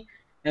rainy.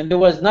 And there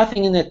was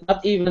nothing in it,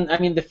 not even, I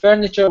mean, the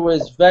furniture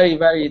was very,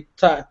 very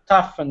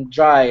tough and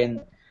dry. And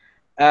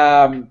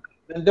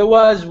there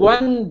was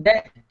one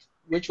bed,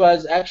 which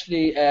was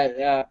actually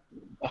a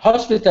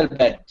hospital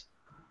bed.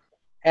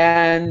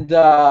 And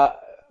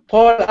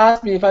Paul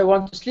asked me if I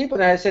want to sleep,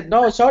 and I said,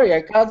 "No, sorry,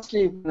 I can't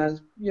sleep in a,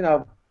 you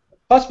know,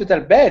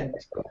 hospital bed.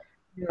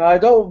 You know, I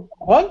don't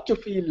want to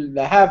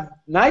have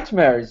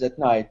nightmares at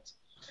night."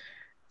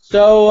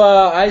 So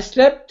I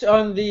slept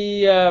on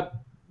the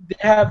they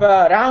have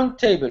a round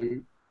table,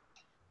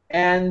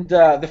 and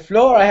the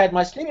floor, I had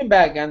my sleeping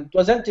bag, and it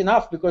wasn't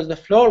enough because the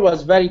floor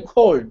was very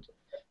cold.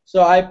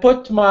 So I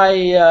put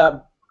my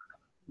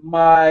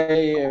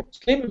my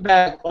sleeping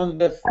bag on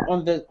the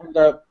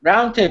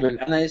round table,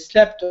 and I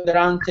slept on the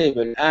round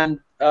table. And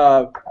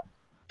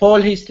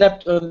Paul, he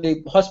slept on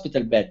the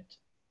hospital bed.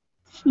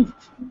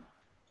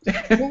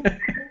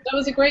 That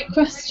was a great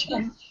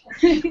question.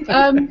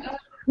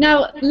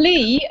 Now,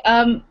 Lee,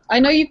 I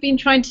know you've been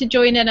trying to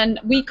join in, and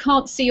we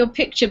can't see your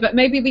picture, but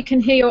maybe we can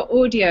hear your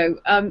audio.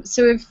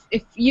 So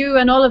if you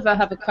and Oliver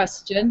have a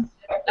question,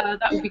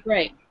 that would be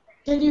great.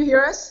 Can you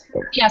hear us?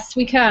 Yes,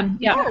 we can.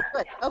 Yeah. Oh,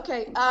 good.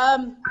 Okay.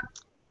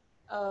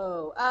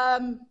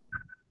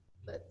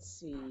 Let's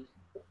see.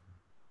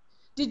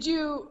 Did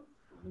you?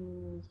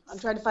 I'm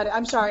trying to find it.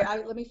 I'm sorry.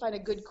 Let me find a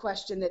good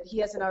question that he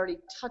hasn't already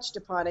touched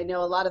upon. I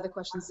know a lot of the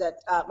questions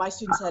that my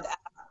students had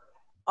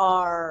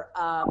are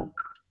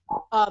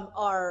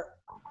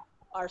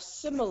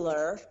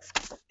similar.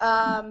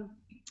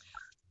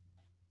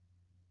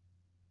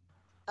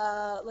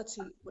 Let's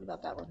see. What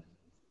about that one?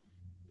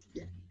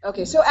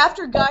 Okay, so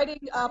after guiding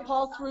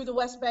Paul through the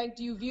West Bank,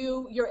 do you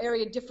view your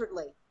area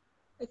differently?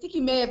 I think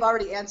you may have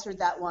already answered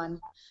that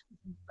one.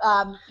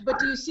 But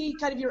do you see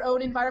kind of your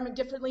own environment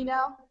differently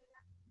now?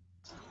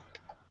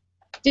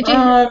 Did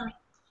you?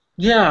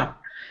 Yeah.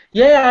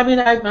 I mean,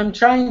 I'm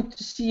trying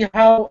to see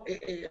how.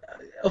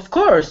 Of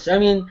course, I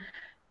mean,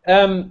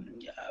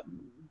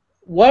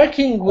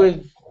 working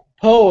with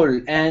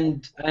Paul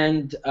and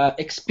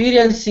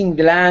experiencing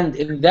the land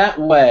in that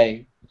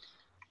way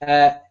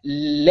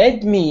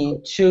led me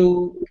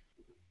to,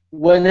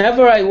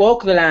 whenever I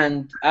walk the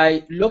land,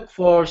 I look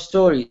for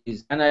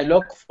stories, and I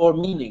look for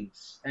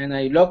meanings, and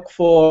I look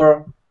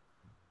for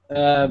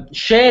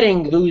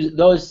sharing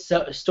those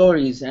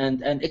stories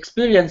and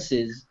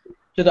experiences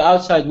to the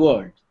outside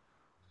world.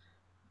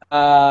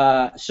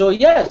 So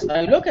yes,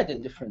 I look at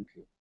it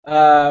differently.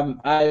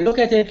 I look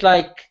at it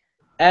like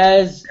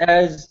as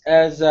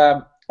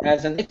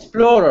an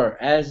explorer,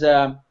 as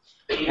a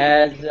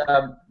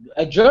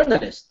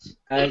journalist,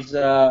 as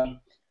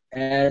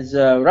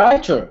a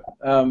writer,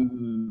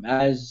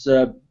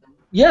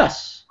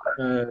 yes,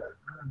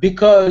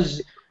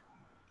 because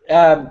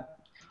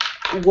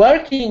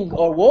working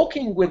or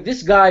walking with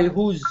this guy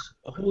who's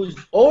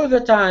all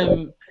the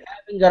time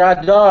having a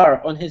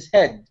radar on his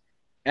head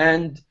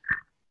and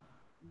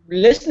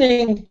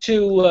listening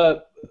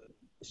to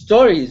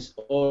stories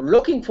or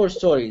looking for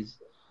stories,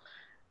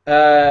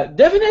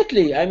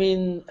 Definitely. I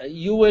mean,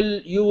 you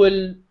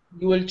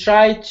will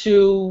try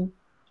to.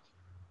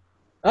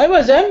 I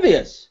was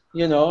envious,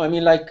 you know. I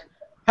mean, like,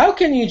 how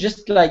can you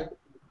just like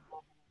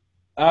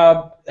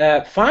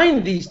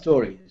find these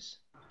stories?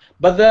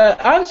 But the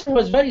answer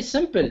was very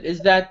simple: is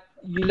that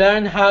you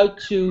learn how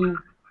to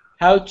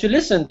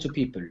listen to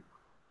people,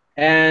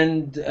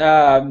 and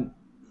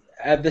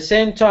at the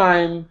same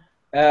time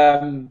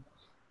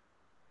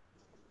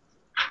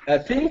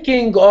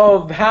thinking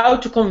of how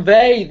to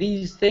convey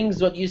these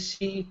things what you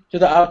see to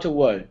the outer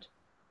world.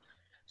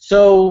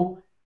 So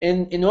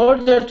in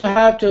order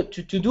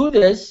to do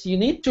this, you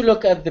need to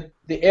look at the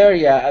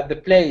area, at the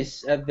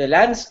place, at the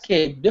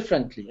landscape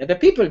differently, at the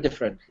people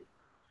differently.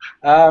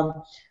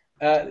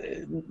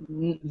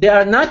 They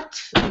are not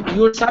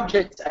your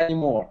subjects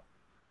anymore.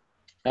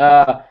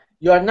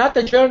 You are not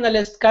a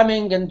journalist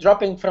coming and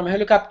dropping from a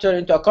helicopter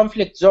into a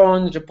conflict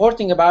zone,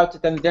 reporting about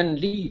it, and then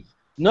leave.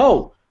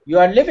 No, you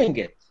are living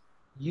it.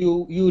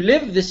 You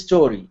live the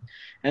story.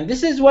 And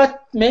this is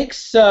what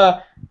makes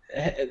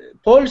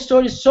Paul's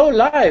story so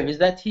live, is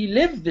that he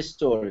lived the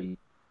story.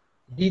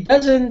 He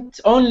doesn't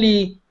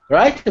only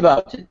write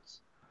about it.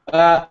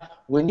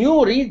 When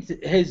you read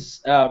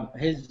his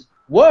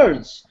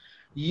words,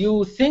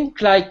 you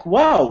think like,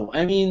 wow,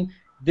 I mean,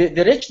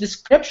 the rich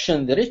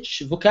description, the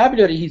rich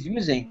vocabulary he's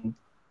using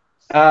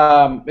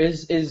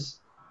is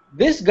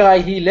this guy,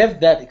 he lived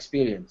that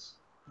experience.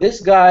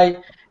 This guy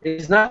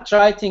is not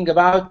writing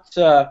about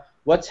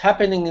what's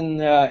happening in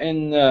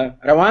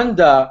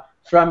Rwanda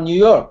from New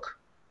York,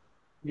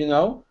 you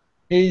know.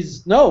 He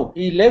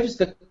lives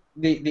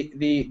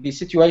the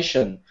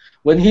situation.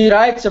 When he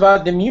writes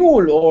about the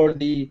mule or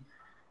the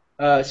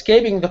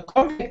escaping the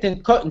conflict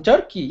in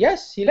Turkey,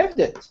 yes, he lived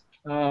it.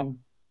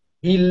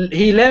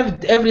 He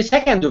lived every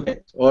second of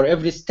it, or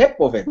every step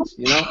of it,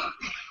 you know.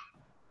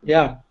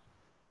 Yeah.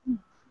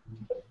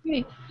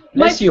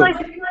 Bless you.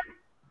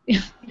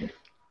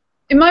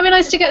 It might be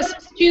nice to get some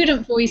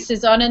student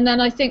voices on, and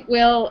then I think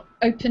we'll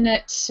open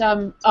it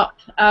up.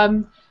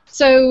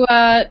 So,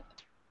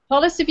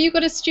 Hollis, have you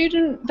got a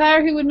student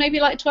there who would maybe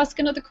like to ask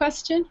another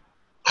question?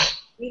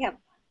 We have.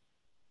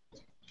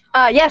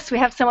 Yes, we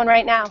have someone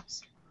right now.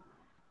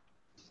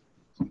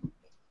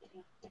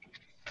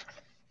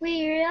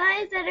 We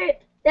realize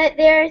that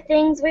there are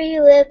things where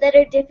you live that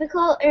are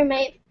difficult or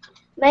might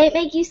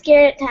make you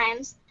scared at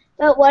times.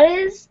 But what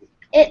is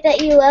it that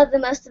you love the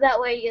most about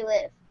where you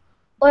live?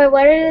 Or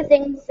what are the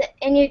things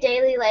in your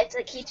daily life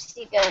that keeps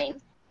you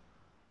going?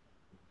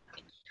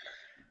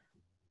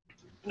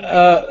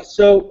 There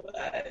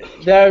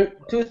are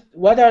two.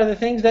 What are the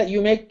things that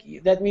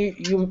that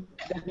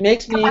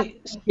makes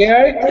me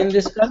scared in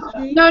this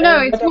country? No,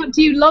 it's what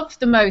do you love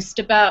the most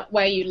about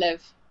where you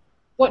live?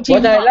 What do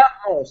you What I love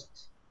most?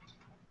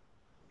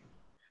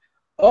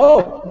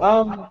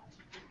 Oh,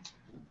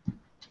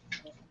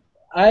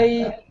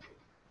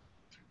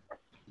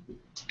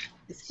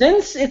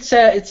 since it's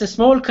a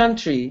small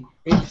country,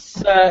 it's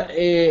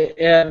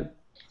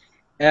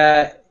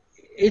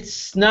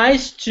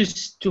nice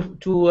to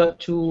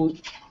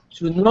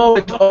know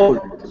it all.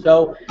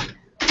 So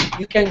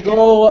you can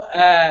go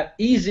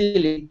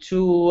easily to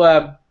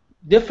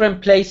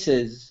different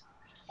places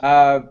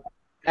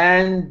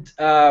and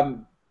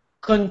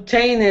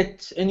contain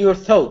it in your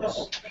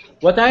thoughts.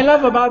 What I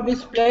love about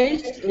this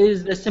place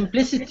is the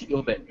simplicity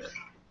of it.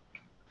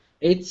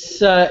 It's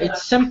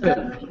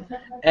simple,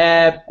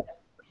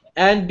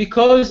 and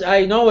because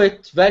I know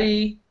it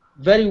very,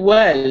 very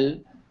well,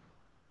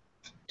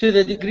 to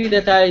the degree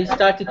that I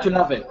started to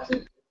love it.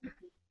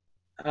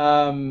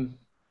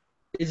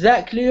 Is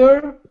that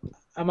clear?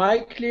 Am I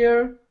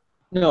clear?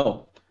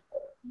 No.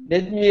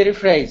 Let me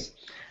rephrase.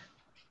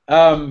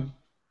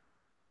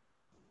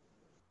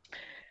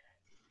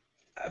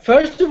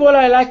 First of all,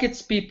 I like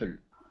its people.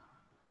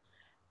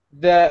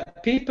 The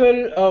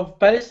people of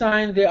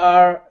Palestine, they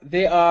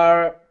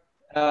are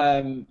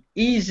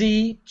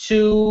easy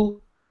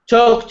to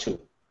talk to.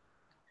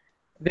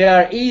 They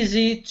are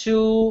easy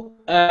to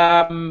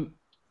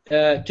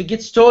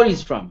get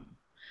stories from.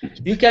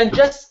 You can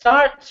just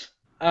start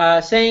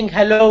saying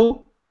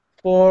hello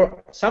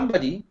for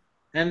somebody,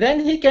 and then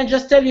he can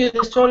just tell you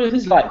the story of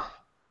his life.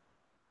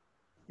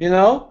 You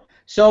know?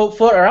 So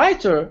for a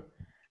writer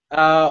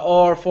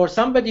or for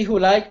somebody who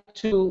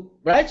likes to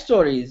write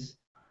stories,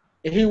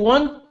 he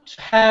won't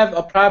have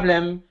a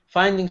problem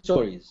finding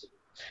stories.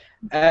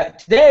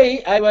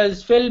 Today I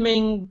was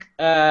filming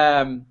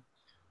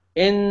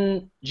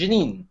in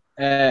Jenin.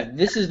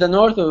 This is the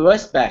north of the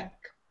West Bank.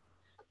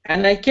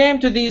 And I came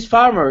to these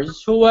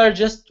farmers who were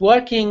just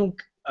working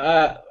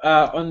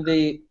on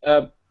the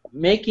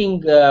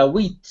making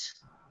wheat.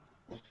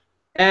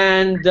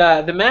 And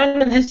the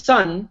man and his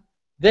son,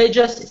 they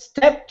just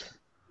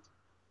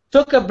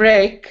took a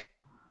break,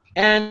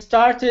 and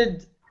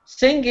started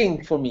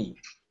singing for me.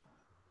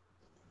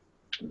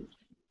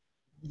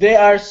 They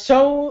are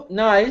so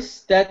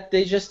nice that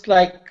they just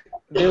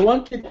they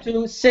wanted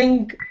to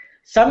sing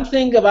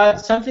something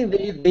about something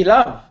they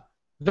love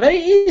very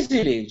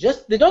easily.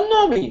 Just they don't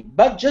know me,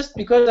 but just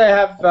because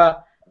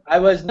I I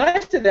was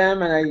nice to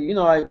them, and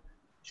I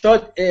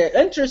showed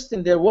interest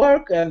in their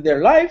work and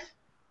their life.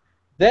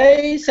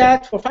 They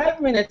sat for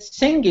 5 minutes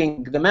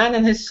singing "The Man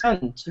and His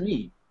Son" to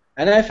me,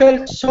 and I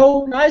felt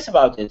so nice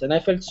about it, and I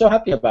felt so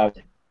happy about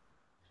it.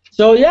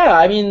 So yeah,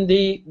 I mean,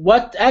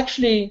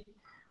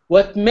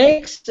 what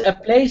makes a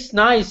place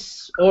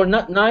nice or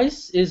not nice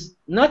is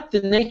not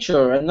the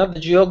nature and not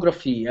the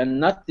geography and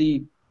not the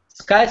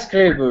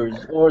skyscrapers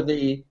or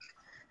the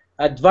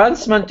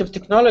advancement of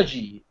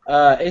technology.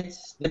 It's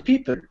the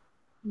people.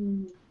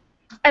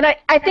 And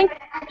I think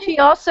she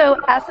also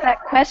asked that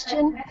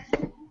question.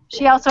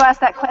 She also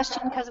asked that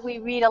question because we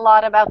read a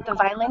lot about the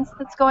violence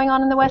that's going on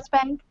in the West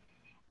Bank,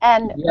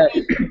 and Yes.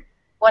 we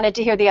wanted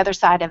to hear the other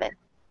side of it.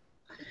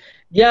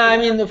 Yeah, I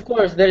mean, of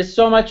course, there is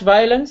so much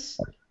violence,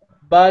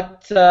 but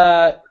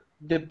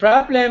the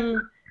problem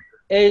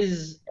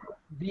is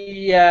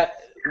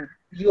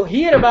you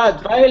hear about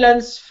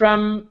violence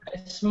from a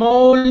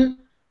small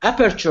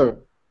aperture.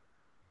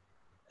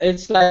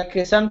 It's like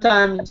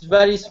sometimes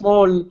very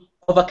small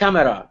of a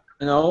camera,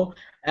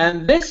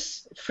 and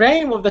this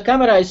frame of the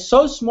camera is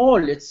so small,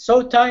 it's so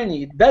tiny,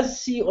 it does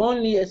see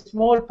only a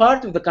small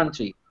part of the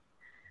country.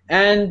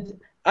 And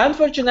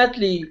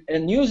unfortunately, the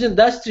news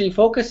industry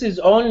focuses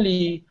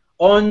only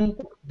on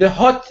the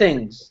hot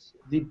things,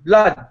 the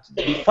blood,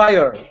 the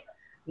fire,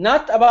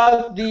 not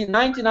about the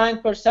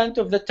 99%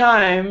 of the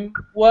time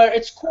where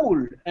it's cool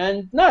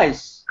and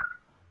nice.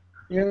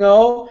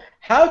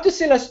 How to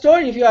sell a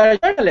story if you are a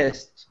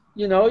journalist?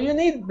 You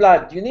need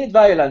blood, you need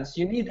violence,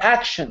 you need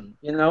action,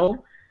 you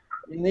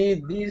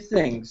need these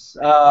things.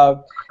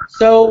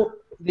 So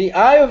the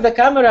eye of the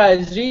camera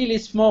is really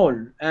small,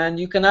 and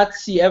you cannot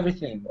see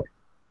everything.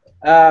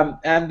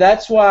 And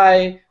that's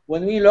why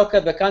when we look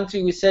at the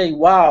country, we say,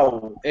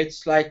 wow,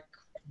 it's like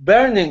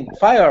burning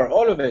fire,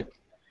 all of it.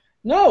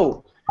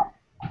 No.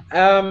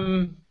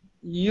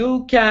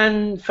 You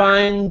can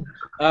find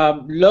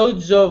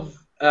loads of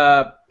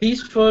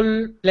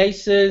peaceful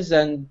places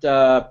and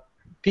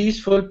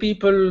peaceful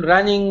people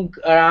running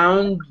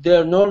around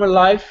their normal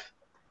life.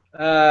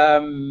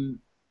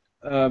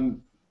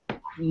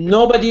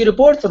 Nobody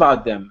reports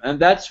about them, and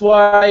that's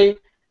why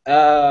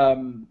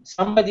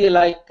somebody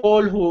like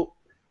Paul, who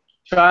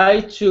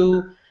tried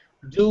to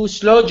do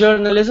slow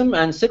journalism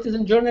and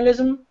citizen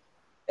journalism,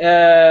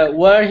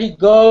 where he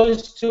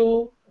goes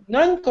to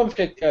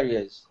non-conflict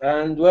areas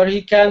and where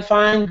he can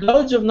find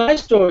loads of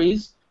nice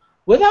stories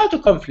without a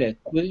conflict.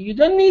 You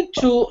don't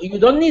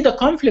need a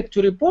conflict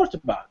to report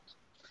about.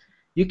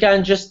 You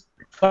can just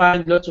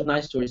find lots of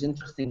nice stories,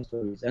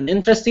 and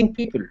interesting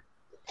people.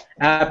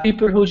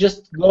 People who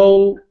just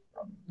go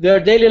their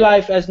daily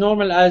life as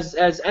normal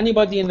as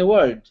anybody in the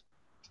world.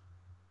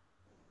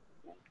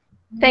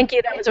 Thank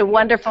you. That was a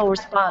wonderful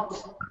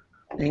response.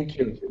 Thank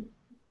you.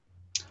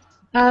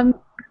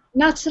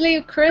 Natalie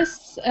or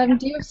Chris,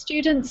 do you have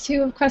students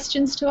who have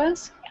questions to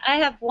ask? I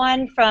have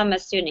one from a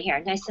student here,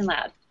 nice and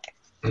loud.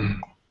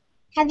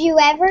 Have you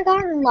ever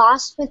gotten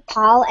lost with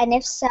Paul, and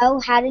if so,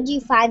 how did you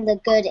find the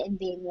good in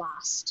being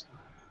lost?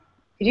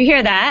 Did you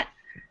hear that?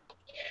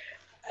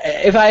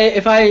 If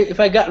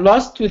I got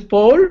lost with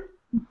Paul?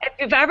 If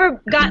you've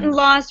ever gotten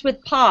lost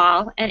with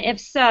Paul, and if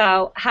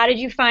so, how did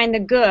you find the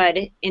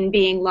good in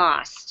being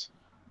lost?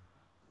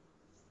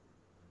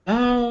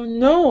 Oh,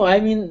 no, I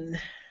mean,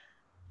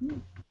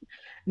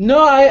 no,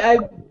 I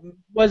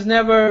was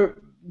never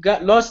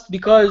got lost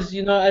because,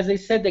 as I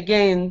said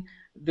again,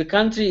 the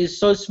country is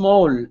so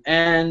small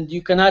and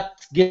you cannot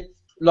get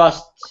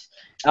lost.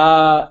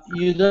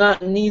 You do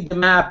not need a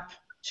map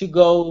to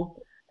go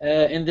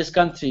in this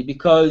country,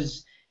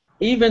 because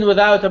even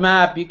without a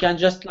map, you can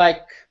just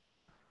like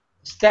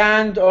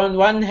stand on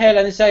one hill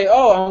and say,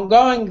 oh, I'm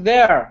going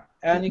there,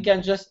 and you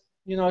can just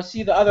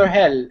see the other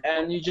hill,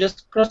 and you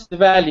just cross the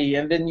valley,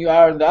 and then you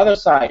are on the other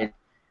side,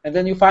 and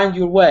then you find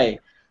your way.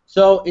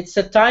 So it's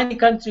a tiny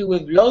country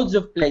with loads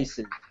of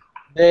places.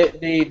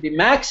 The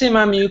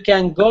maximum you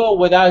can go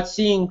without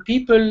seeing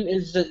people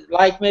is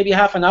like maybe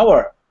half an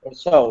hour or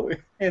so.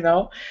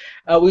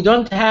 We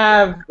don't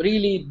have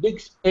really big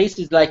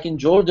spaces like in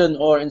Jordan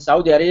or in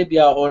Saudi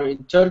Arabia or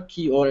in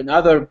Turkey or in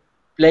other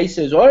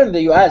places or in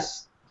the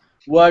US,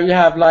 where you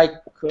have like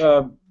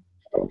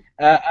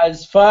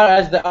as far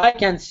as the eye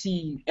can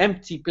see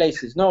empty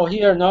places. No,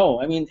 here,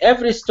 no. I mean,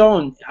 every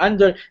stone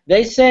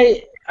they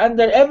say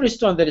under every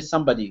stone there is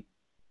somebody,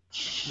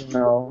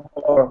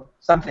 or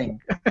something.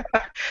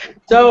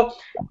 So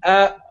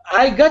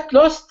I got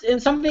lost in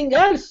something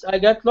else. I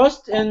got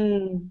lost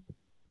in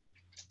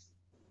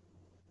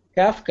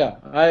Kafka.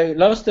 I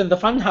lost in the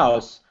fun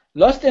house.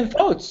 Lost in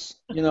thoughts,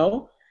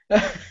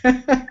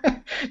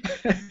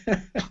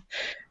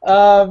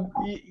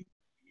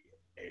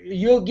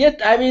 You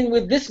get, I mean,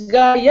 with this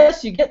guy,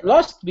 yes, you get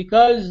lost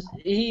because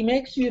he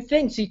makes you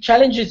think, he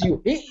challenges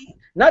you.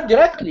 Not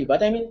directly,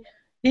 but I mean,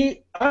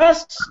 he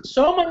asks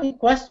so many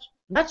questions,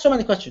 not so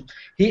many questions.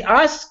 He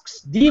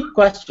asks deep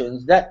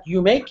questions that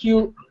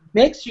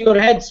makes your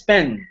head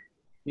spin.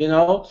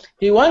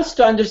 He wants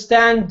to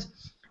understand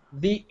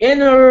the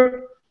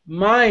inner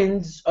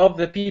minds of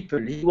the people.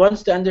 He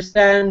wants to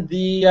understand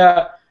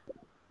the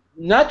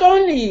not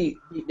only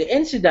the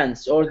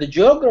incidents or the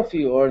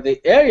geography or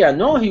the area.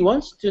 No, he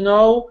wants to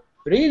know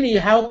really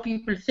how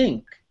people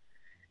think.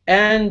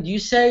 And you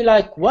say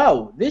like,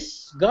 wow,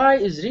 this guy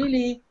is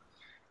really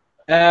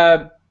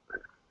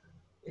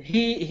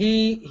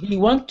he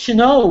wants to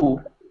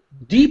know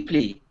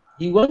deeply.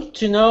 He wants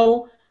to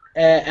know,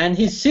 and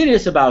he's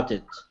serious about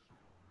it.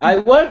 I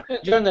worked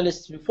with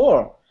journalists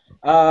before,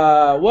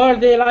 where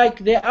they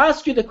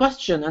ask you the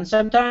question, and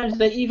sometimes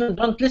they even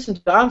don't listen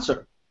to the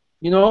answer,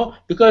 you know,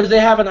 because they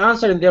have an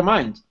answer in their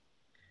mind.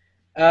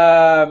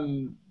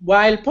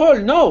 While Paul,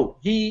 no,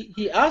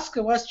 he asks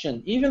a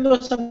question, even though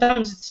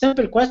sometimes it's a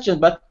simple question,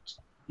 but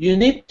you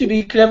need to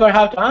be clever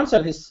how to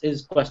answer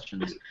his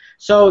questions.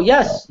 So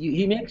yes,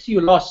 he makes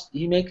you lost.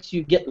 He makes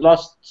you get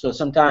lost. So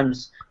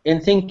sometimes in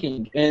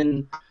thinking,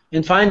 in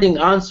finding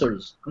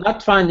answers,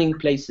 not finding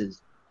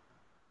places.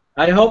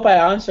 I hope I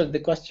answered the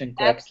question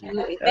correctly.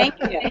 Absolutely. Thank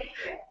you.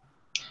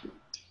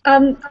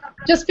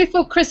 Just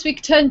before Chris, we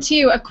turn to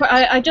you.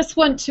 I just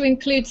want to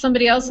include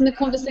somebody else in the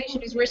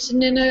conversation who's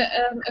written in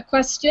a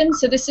question.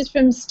 So this is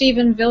from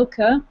Stephen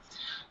Vilker.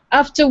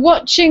 After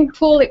watching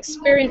Paul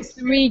experience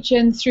the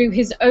region through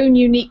his own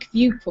unique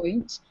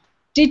viewpoint,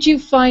 did you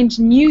find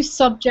new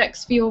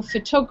subjects for your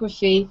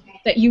photography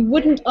that you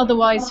wouldn't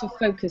otherwise have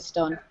focused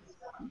on?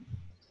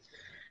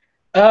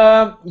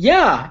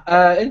 Yeah,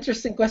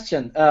 interesting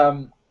question.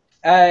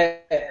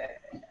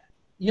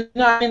 You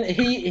know, I mean,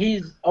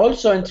 he's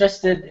also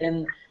interested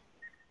in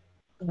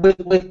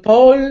with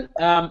Paul.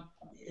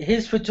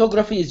 His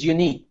photography is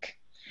unique,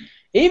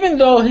 even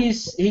though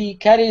he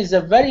carries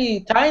a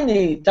very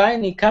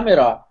tiny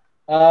camera.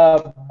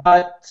 And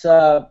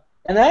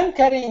I'm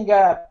carrying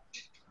a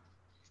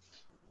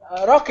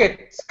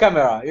rocket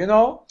camera, you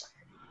know.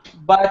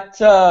 But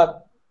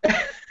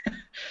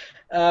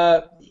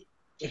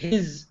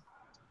his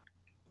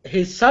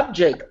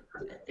subject,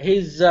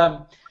 his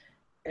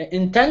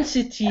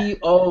intensity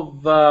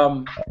of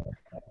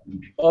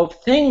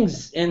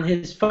things in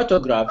his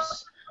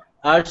photographs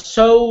are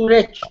so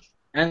rich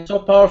and so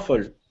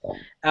powerful.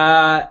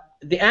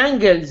 The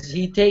angles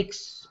he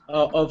takes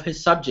of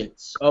his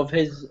subjects, of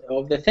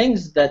the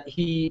things that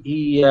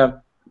he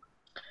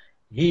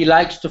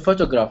likes to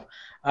photograph,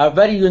 are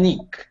very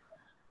unique.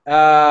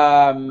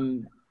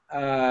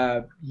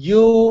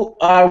 You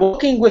are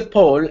walking with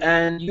Paul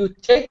and you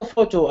take a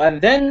photo,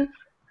 and then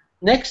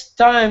next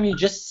time you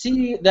just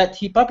see that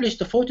he published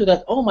a photo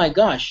that, oh my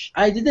gosh,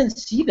 I didn't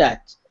see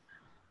that.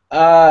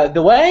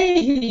 The way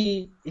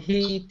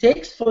he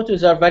takes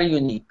photos are very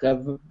unique,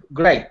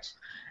 great.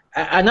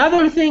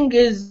 Another thing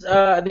is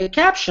the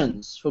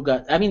captions.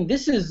 I mean,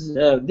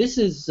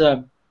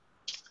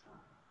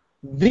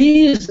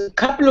 these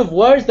couple of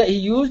words that he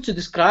used to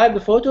describe the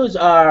photos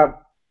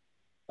are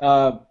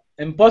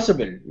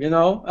impossible. You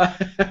know,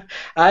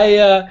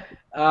 I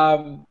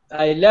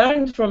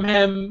learned from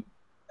him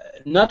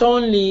not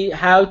only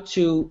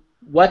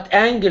what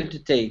angle to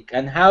take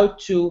and how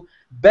to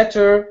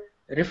better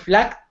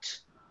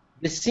reflect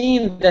the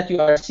scene that you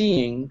are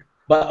seeing,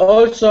 but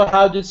also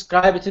how to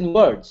describe it in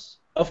words.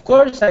 Of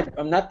course,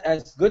 I'm not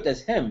as good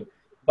as him,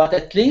 but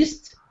at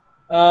least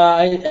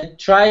I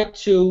try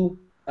to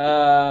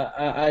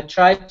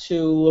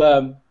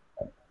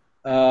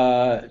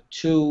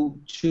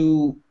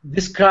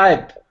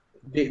describe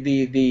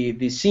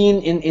the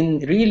scene in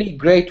really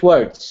great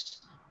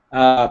words.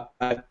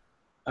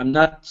 I'm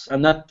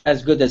not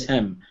as good as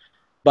him,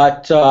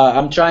 but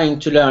I'm trying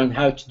to learn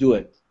how to do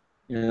it.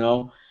 You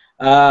know,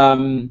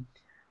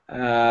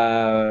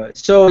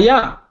 so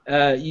yeah,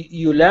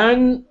 you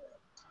learn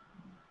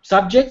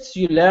subjects,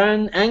 you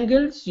learn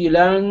angles, you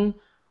learn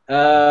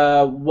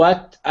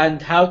what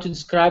and how to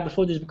describe the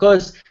photos,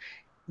 because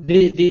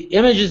the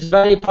image is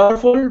very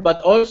powerful,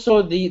 but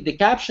also the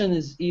caption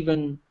is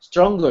even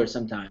stronger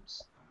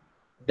sometimes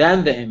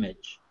than the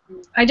image.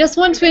 I just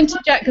want to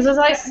interject, because as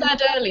I said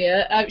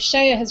earlier,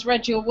 Shaya has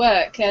read your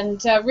work,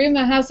 and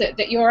rumor has it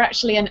that you're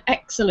actually an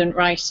excellent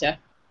writer.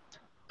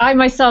 I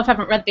myself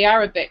haven't read the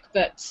Arabic,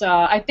 but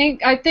I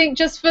think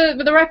just for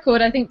the record,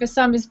 I think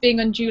Bassam is being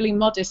unduly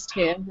modest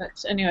here.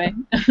 But anyway.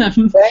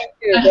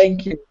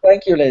 Thank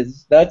you,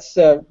 Liz. That's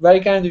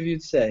very kind of you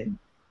to say.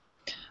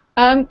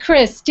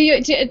 Chris,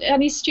 do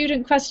any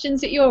student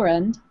questions at your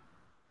end?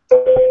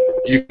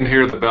 You can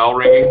hear the bell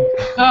ringing.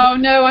 Oh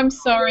no, I'm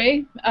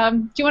sorry.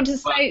 Do you want to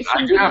say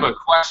something? I do have a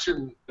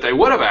question they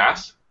would have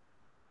asked.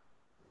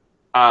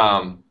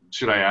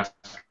 Should I ask?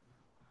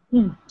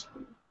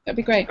 That'd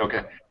be great.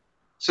 Okay.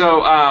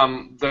 So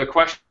the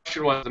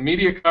question was, the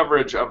media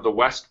coverage of the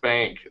West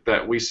Bank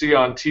that we see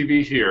on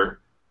TV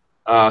here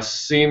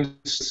seems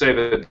to say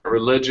that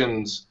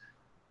religions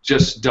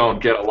just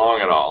don't get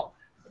along at all.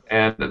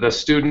 And the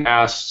student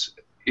asks,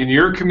 in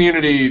your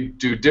community,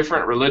 do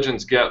different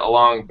religions get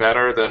along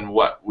better than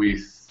what we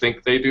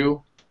think they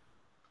do?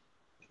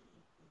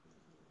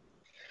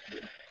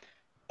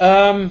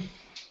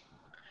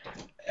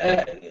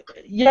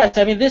 Yes,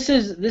 I mean, this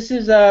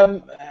is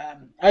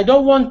I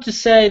don't want to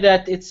say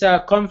that it's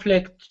a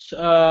conflict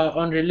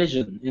on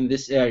religion in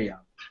this area.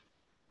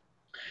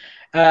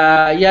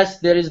 Yes,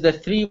 there is the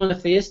three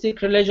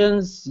monotheistic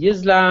religions: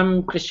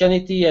 Islam,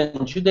 Christianity,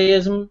 and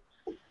Judaism.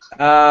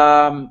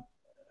 Um,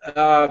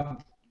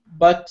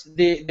 but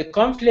the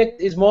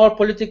conflict is more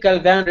political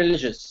than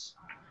religious.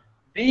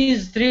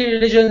 These three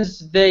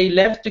religions, they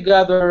lived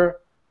together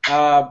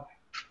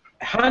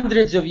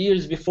hundreds of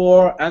years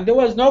before, and there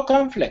was no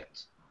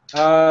conflict.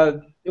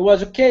 It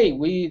was okay.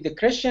 The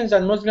Christians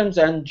and Muslims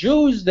and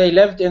Jews, they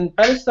lived in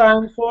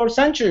Palestine for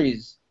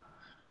centuries.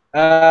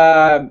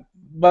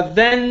 But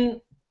then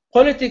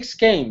politics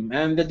came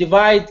and the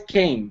divide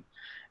came,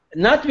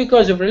 not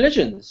because of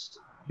religions,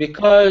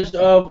 because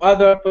of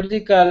other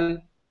political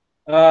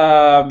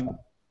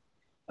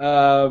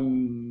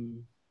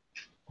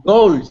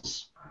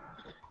goals.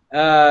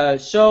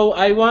 So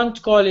I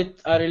won't call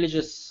it a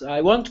religious.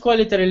 I won't call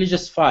it a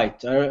religious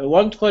fight. I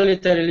won't call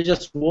it a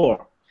religious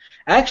war.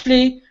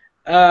 Actually,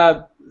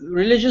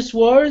 religious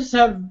wars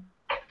have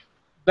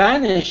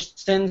vanished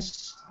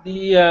since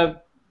the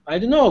I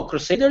don't know,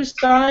 Crusaders'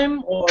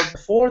 time or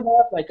before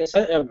that, like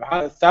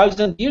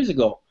 1,000 years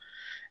ago.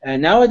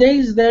 And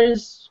nowadays there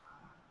is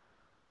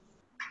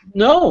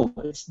no.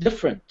 It's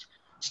different.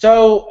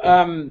 So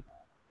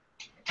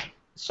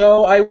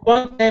so I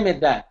won't name it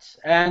that.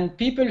 And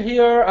people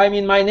here, I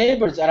mean, my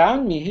neighbors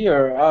around me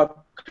here are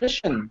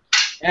Christian,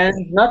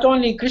 and not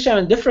only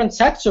Christian, different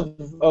sects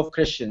of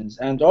Christians,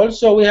 and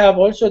also we have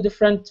also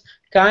different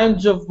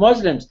kinds of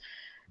Muslims.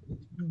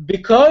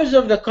 Because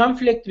of the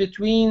conflict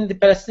between the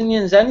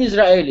Palestinians and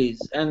Israelis,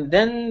 and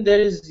then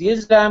there is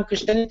Islam,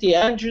 Christianity,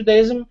 and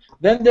Judaism,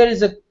 then there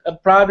is a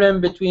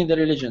problem between the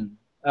religion.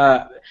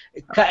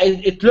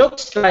 It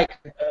looks like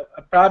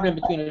a problem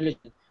between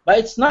religion, but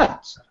it's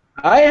not.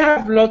 I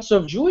have lots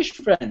of Jewish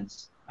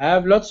friends. I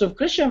have lots of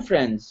Christian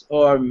friends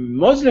or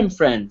Muslim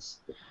friends.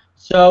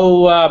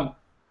 So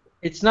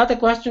it's not a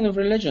question of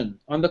religion.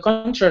 On the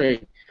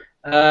contrary,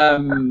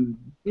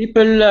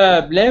 people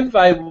live.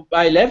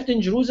 I lived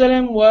in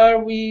Jerusalem where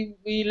we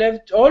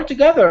lived all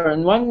together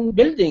in one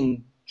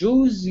building,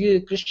 Jews,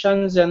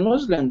 Christians, and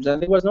Muslims,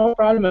 and there was no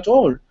problem at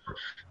all.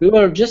 We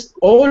were just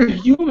all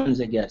humans,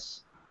 I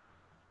guess.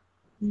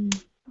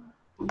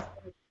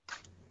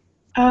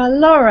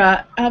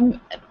 Laura,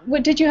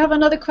 did you have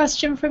another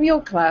question from your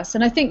class?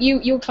 And I think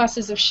your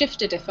classes have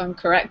shifted, if I'm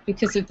correct,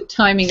 because of the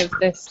timing of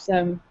this.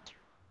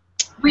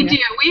 We do.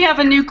 We have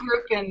a new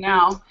group in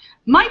now.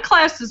 My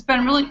class has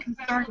been really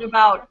concerned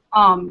about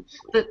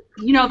they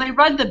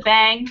read the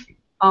Bang,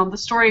 the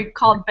story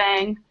called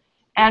Bang,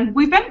 and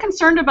we've been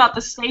concerned about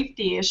the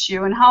safety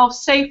issue and how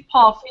safe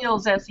Paul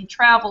feels as he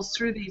travels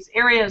through these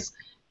areas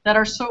that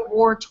are so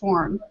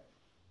war-torn.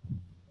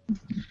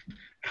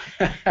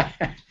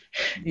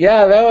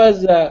 Yeah, that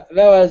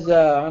was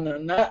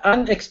an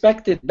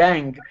unexpected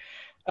bang.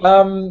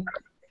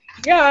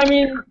 Yeah, I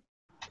mean,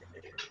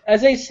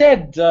 as I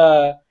said,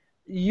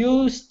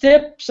 you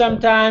step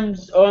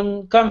sometimes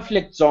on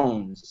conflict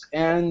zones,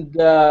 and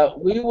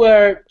we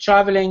were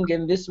traveling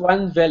in this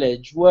one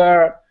village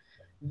where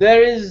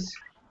there is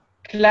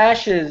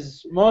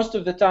clashes most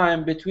of the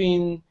time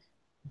between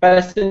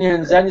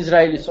Palestinians and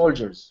Israeli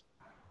soldiers,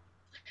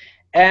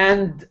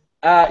 and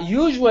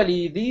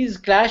usually these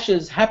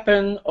clashes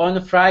happen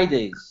on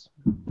Fridays.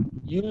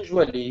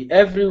 Usually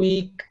every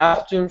week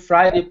after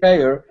Friday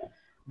prayer,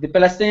 the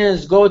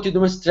Palestinians go to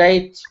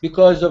demonstrate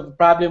because of the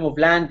problem of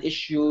land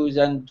issues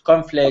and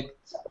conflict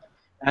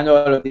and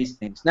all of these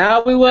things.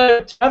 Now we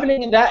were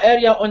traveling in that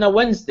area on a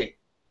Wednesday.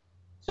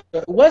 So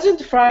it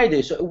wasn't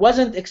Friday, so it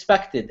wasn't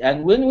expected.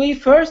 And when we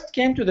first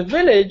came to the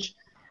village,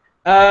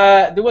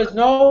 there was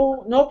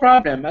no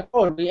problem at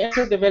all. We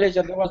entered the village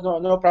and there was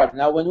no problem.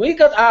 Now when we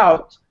got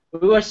out,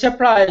 we were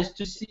surprised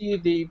to see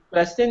the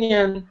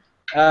Palestinian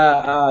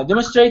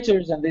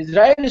demonstrators and the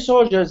Israeli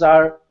soldiers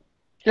are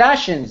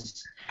clashing,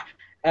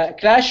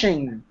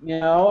 you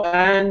know,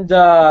 and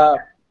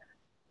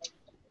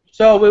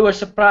so we were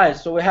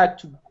surprised. So we had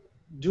to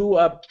do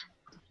a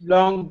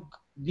long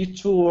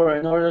detour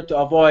in order to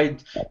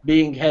avoid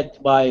being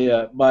hit by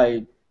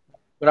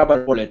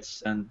rubber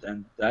bullets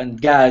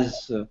and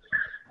gas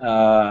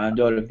and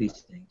all of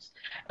these things.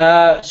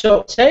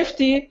 So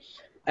safety,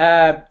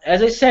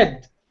 as I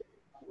said,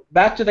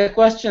 back to the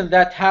question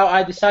that how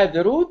I decide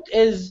the route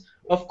is,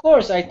 of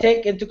course, I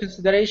take into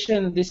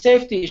consideration the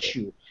safety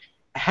issue.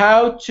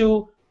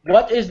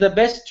 What is the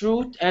best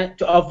route and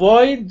to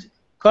avoid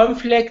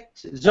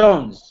conflict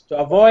zones, to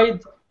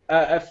avoid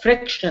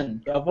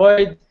friction, to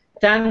avoid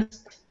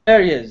tense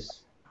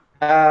areas,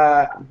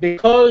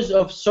 because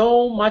of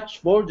so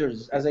much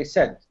borders, as I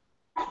said.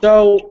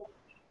 So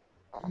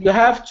you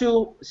have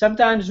to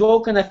sometimes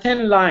walk in a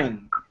thin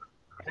line,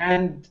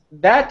 and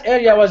that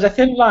area was a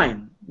thin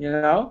line, you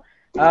know.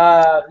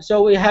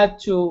 So we had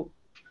to,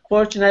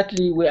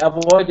 fortunately, we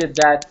avoided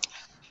that,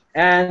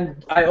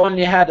 and I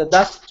only had a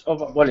dust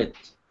of a bullet,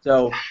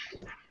 so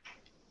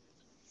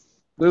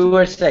we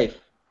were safe.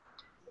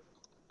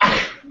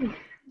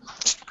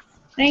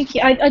 Thank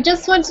you. I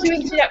just want to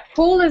interject.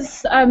 Paul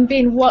has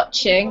been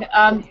watching.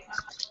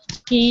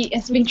 He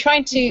has been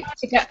trying to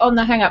get on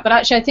the Hangout, but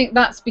actually I think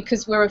that's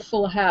because we're a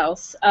full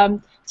house.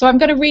 So I'm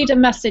going to read a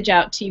message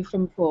out to you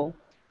from Paul.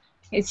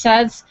 It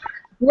says,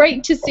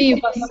 "Great to see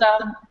you,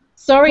 Bassam.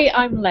 Sorry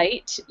I'm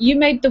late. You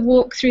made the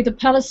walk through the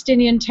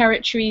Palestinian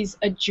territories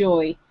a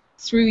joy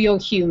through your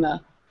humor.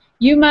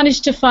 You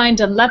managed to find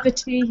a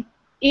levity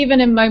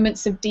even in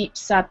moments of deep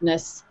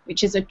sadness,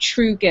 which is a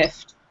true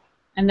gift."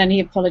 And then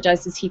he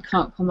apologizes he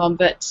can't come on,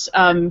 but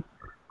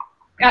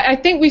I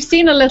think we've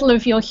seen a little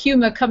of your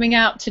humor coming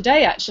out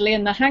today, actually,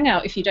 in the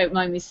Hangout, if you don't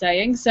mind me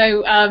saying. So,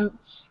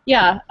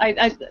 yeah,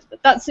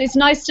 it's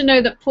nice to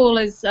know that Paul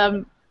is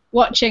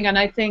watching, and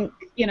I think,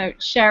 you know,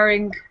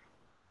 sharing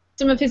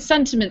some of his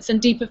sentiments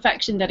and deep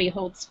affection that he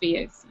holds for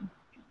you. So.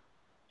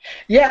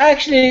 Yeah,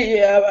 actually,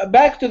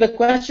 back to the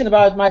question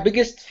about my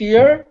biggest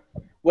fear.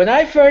 When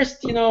I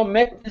first, you know,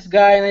 met this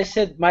guy, and I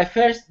said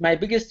my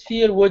biggest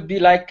fear would be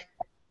like,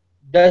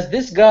 does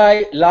this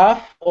guy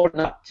laugh or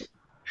not?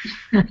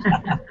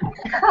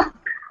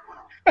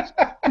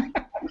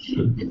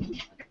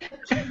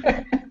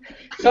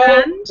 So,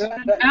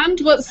 and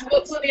what's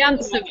the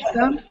answer,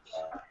 Bassam?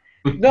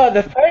 No,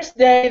 the first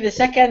day, the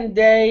second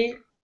day,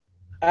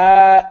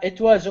 it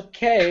was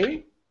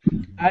okay.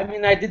 I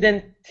mean,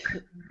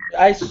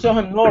 I saw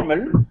him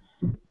normal,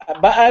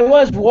 but I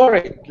was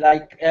worried.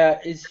 Like,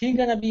 is he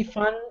gonna be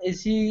fun?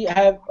 Does he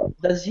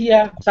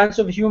have sense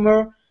of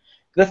humor?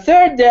 The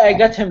third day, I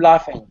got him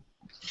laughing.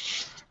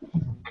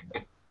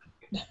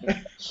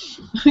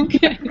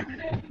 Okay.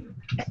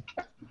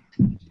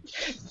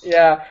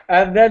 Yeah,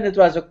 and then it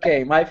was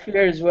okay. My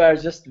fears were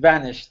just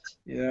vanished,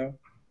 you know.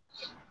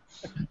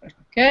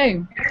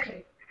 Okay.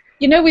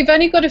 You know, we've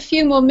only got a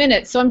few more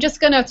minutes, so I'm just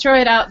going to throw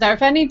it out there.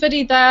 If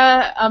anybody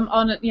there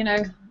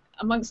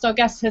amongst our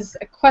guests has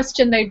a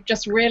question they'd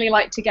just really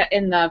like to get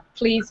in there,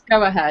 please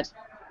go ahead.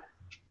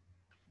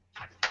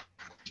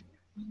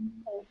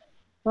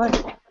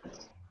 What?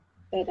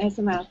 Nice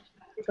enough.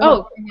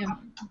 Oh, yeah.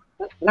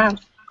 Loud.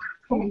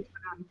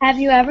 Have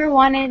you ever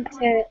wanted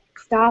to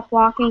stop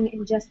walking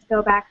and just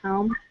go back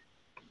home?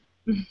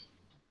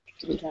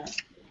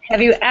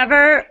 Have you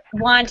ever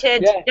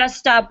wanted to just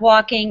stop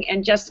walking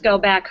and just go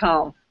back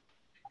home?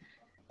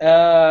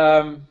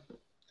 Yeah,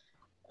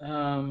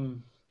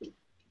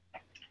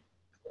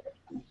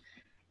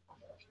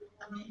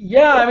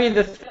 I mean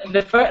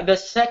the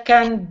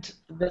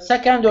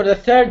second or the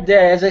third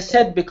day, as I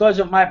said, because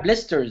of my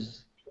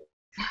blisters,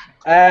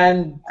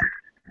 and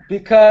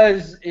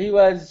because he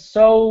was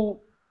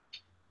so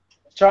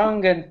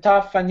strong and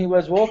tough, and he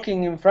was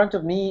walking in front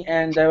of me,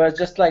 and I was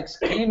just like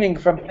screaming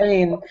from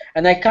pain,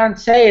 and I can't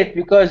say it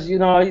because, you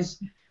know,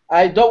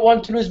 I don't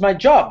want to lose my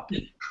job.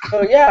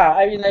 So yeah,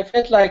 I mean, I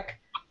felt like,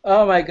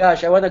 oh my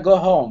gosh, I want to go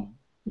home.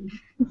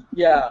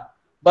 Yeah,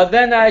 but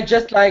then I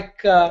just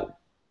like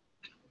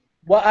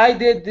what I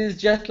did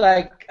is just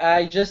like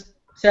I just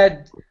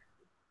said,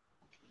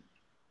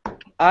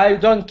 I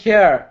don't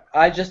care.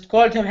 I just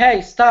called him,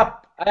 hey,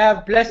 stop, I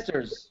have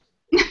blisters.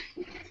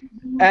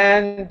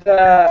 And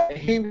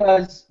he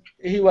was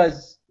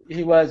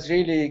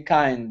really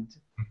kind.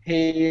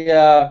 He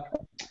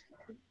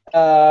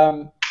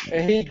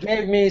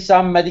gave me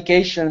some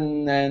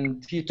medication,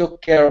 and he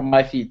took care of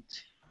my feet.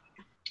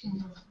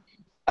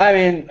 I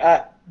mean,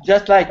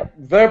 just like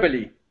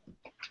verbally.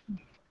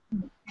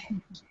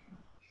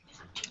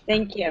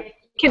 Thank you.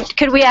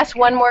 Could we ask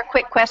one more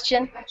quick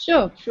question?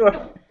 Sure.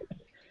 Sure.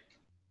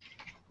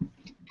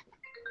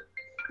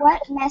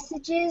 What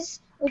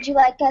messages would you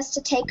like us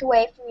to take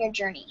away from your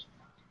journey?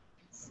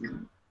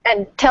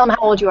 And tell them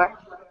how old you are.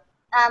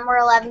 We're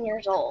 11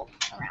 years old.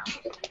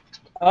 Around.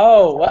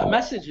 Oh, what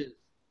messages?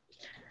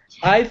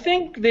 I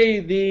think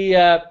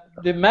the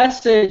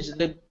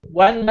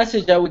one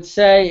message I would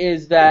say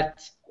is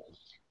that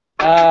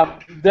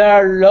there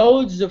are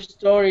loads of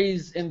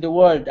stories in the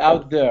world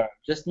out there,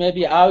 just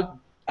maybe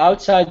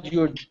outside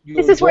your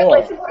This is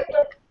door.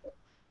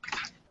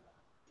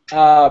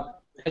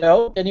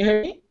 Hello, can you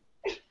hear me?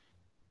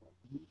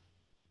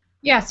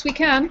 Yes, we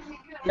can.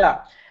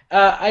 Yeah,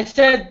 I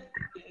said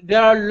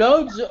there are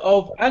loads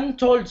of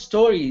untold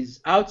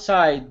stories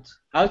outside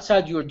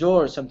your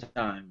door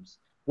sometimes,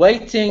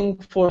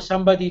 waiting for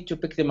somebody to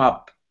pick them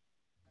up.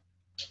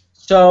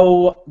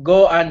 So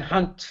go and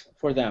hunt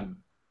for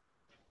them.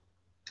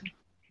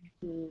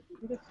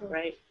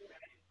 Right.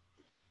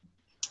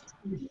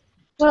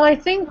 Well, I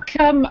think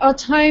our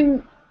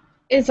time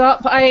is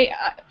up.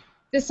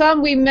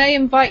 Bassam, we may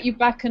invite you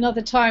back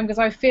another time because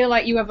I feel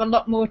like you have a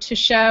lot more to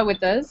share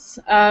with us.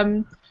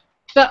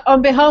 But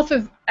on behalf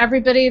of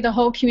everybody, the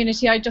whole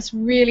community, I just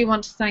really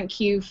want to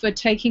thank you for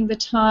taking the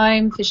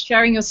time, for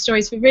sharing your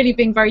stories, for really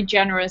being very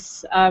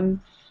generous,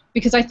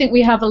 because I think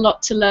we have a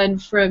lot to learn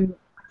from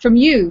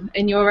you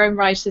in your own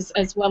right,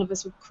 as well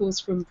as, of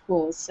course, from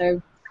Paul.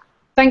 So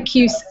thank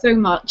you so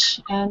much.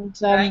 And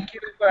thank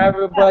you for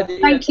everybody.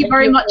 Thank you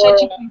very much,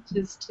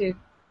 educators, too.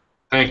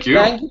 Thank you.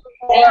 Thank you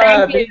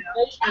for being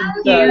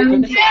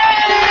patient.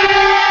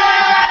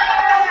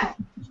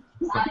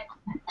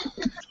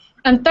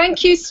 And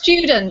thank you,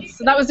 students.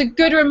 That was a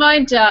good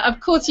reminder. Of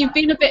course, you've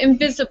been a bit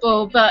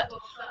invisible, but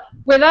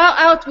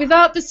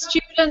without the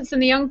students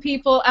and the young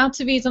people, Out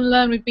of Ease and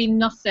Learn would be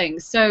nothing.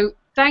 So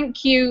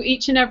thank you,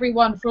 each and every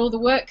one, for all the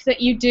work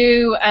that you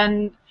do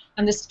and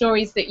the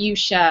stories that you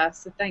share.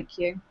 So thank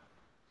you.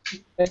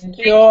 Thank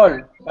you all.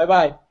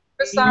 Bye-bye.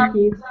 Thank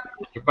you.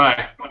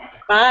 Goodbye.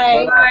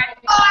 Bye.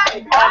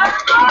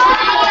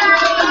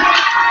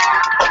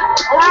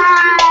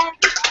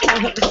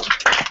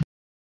 Bye.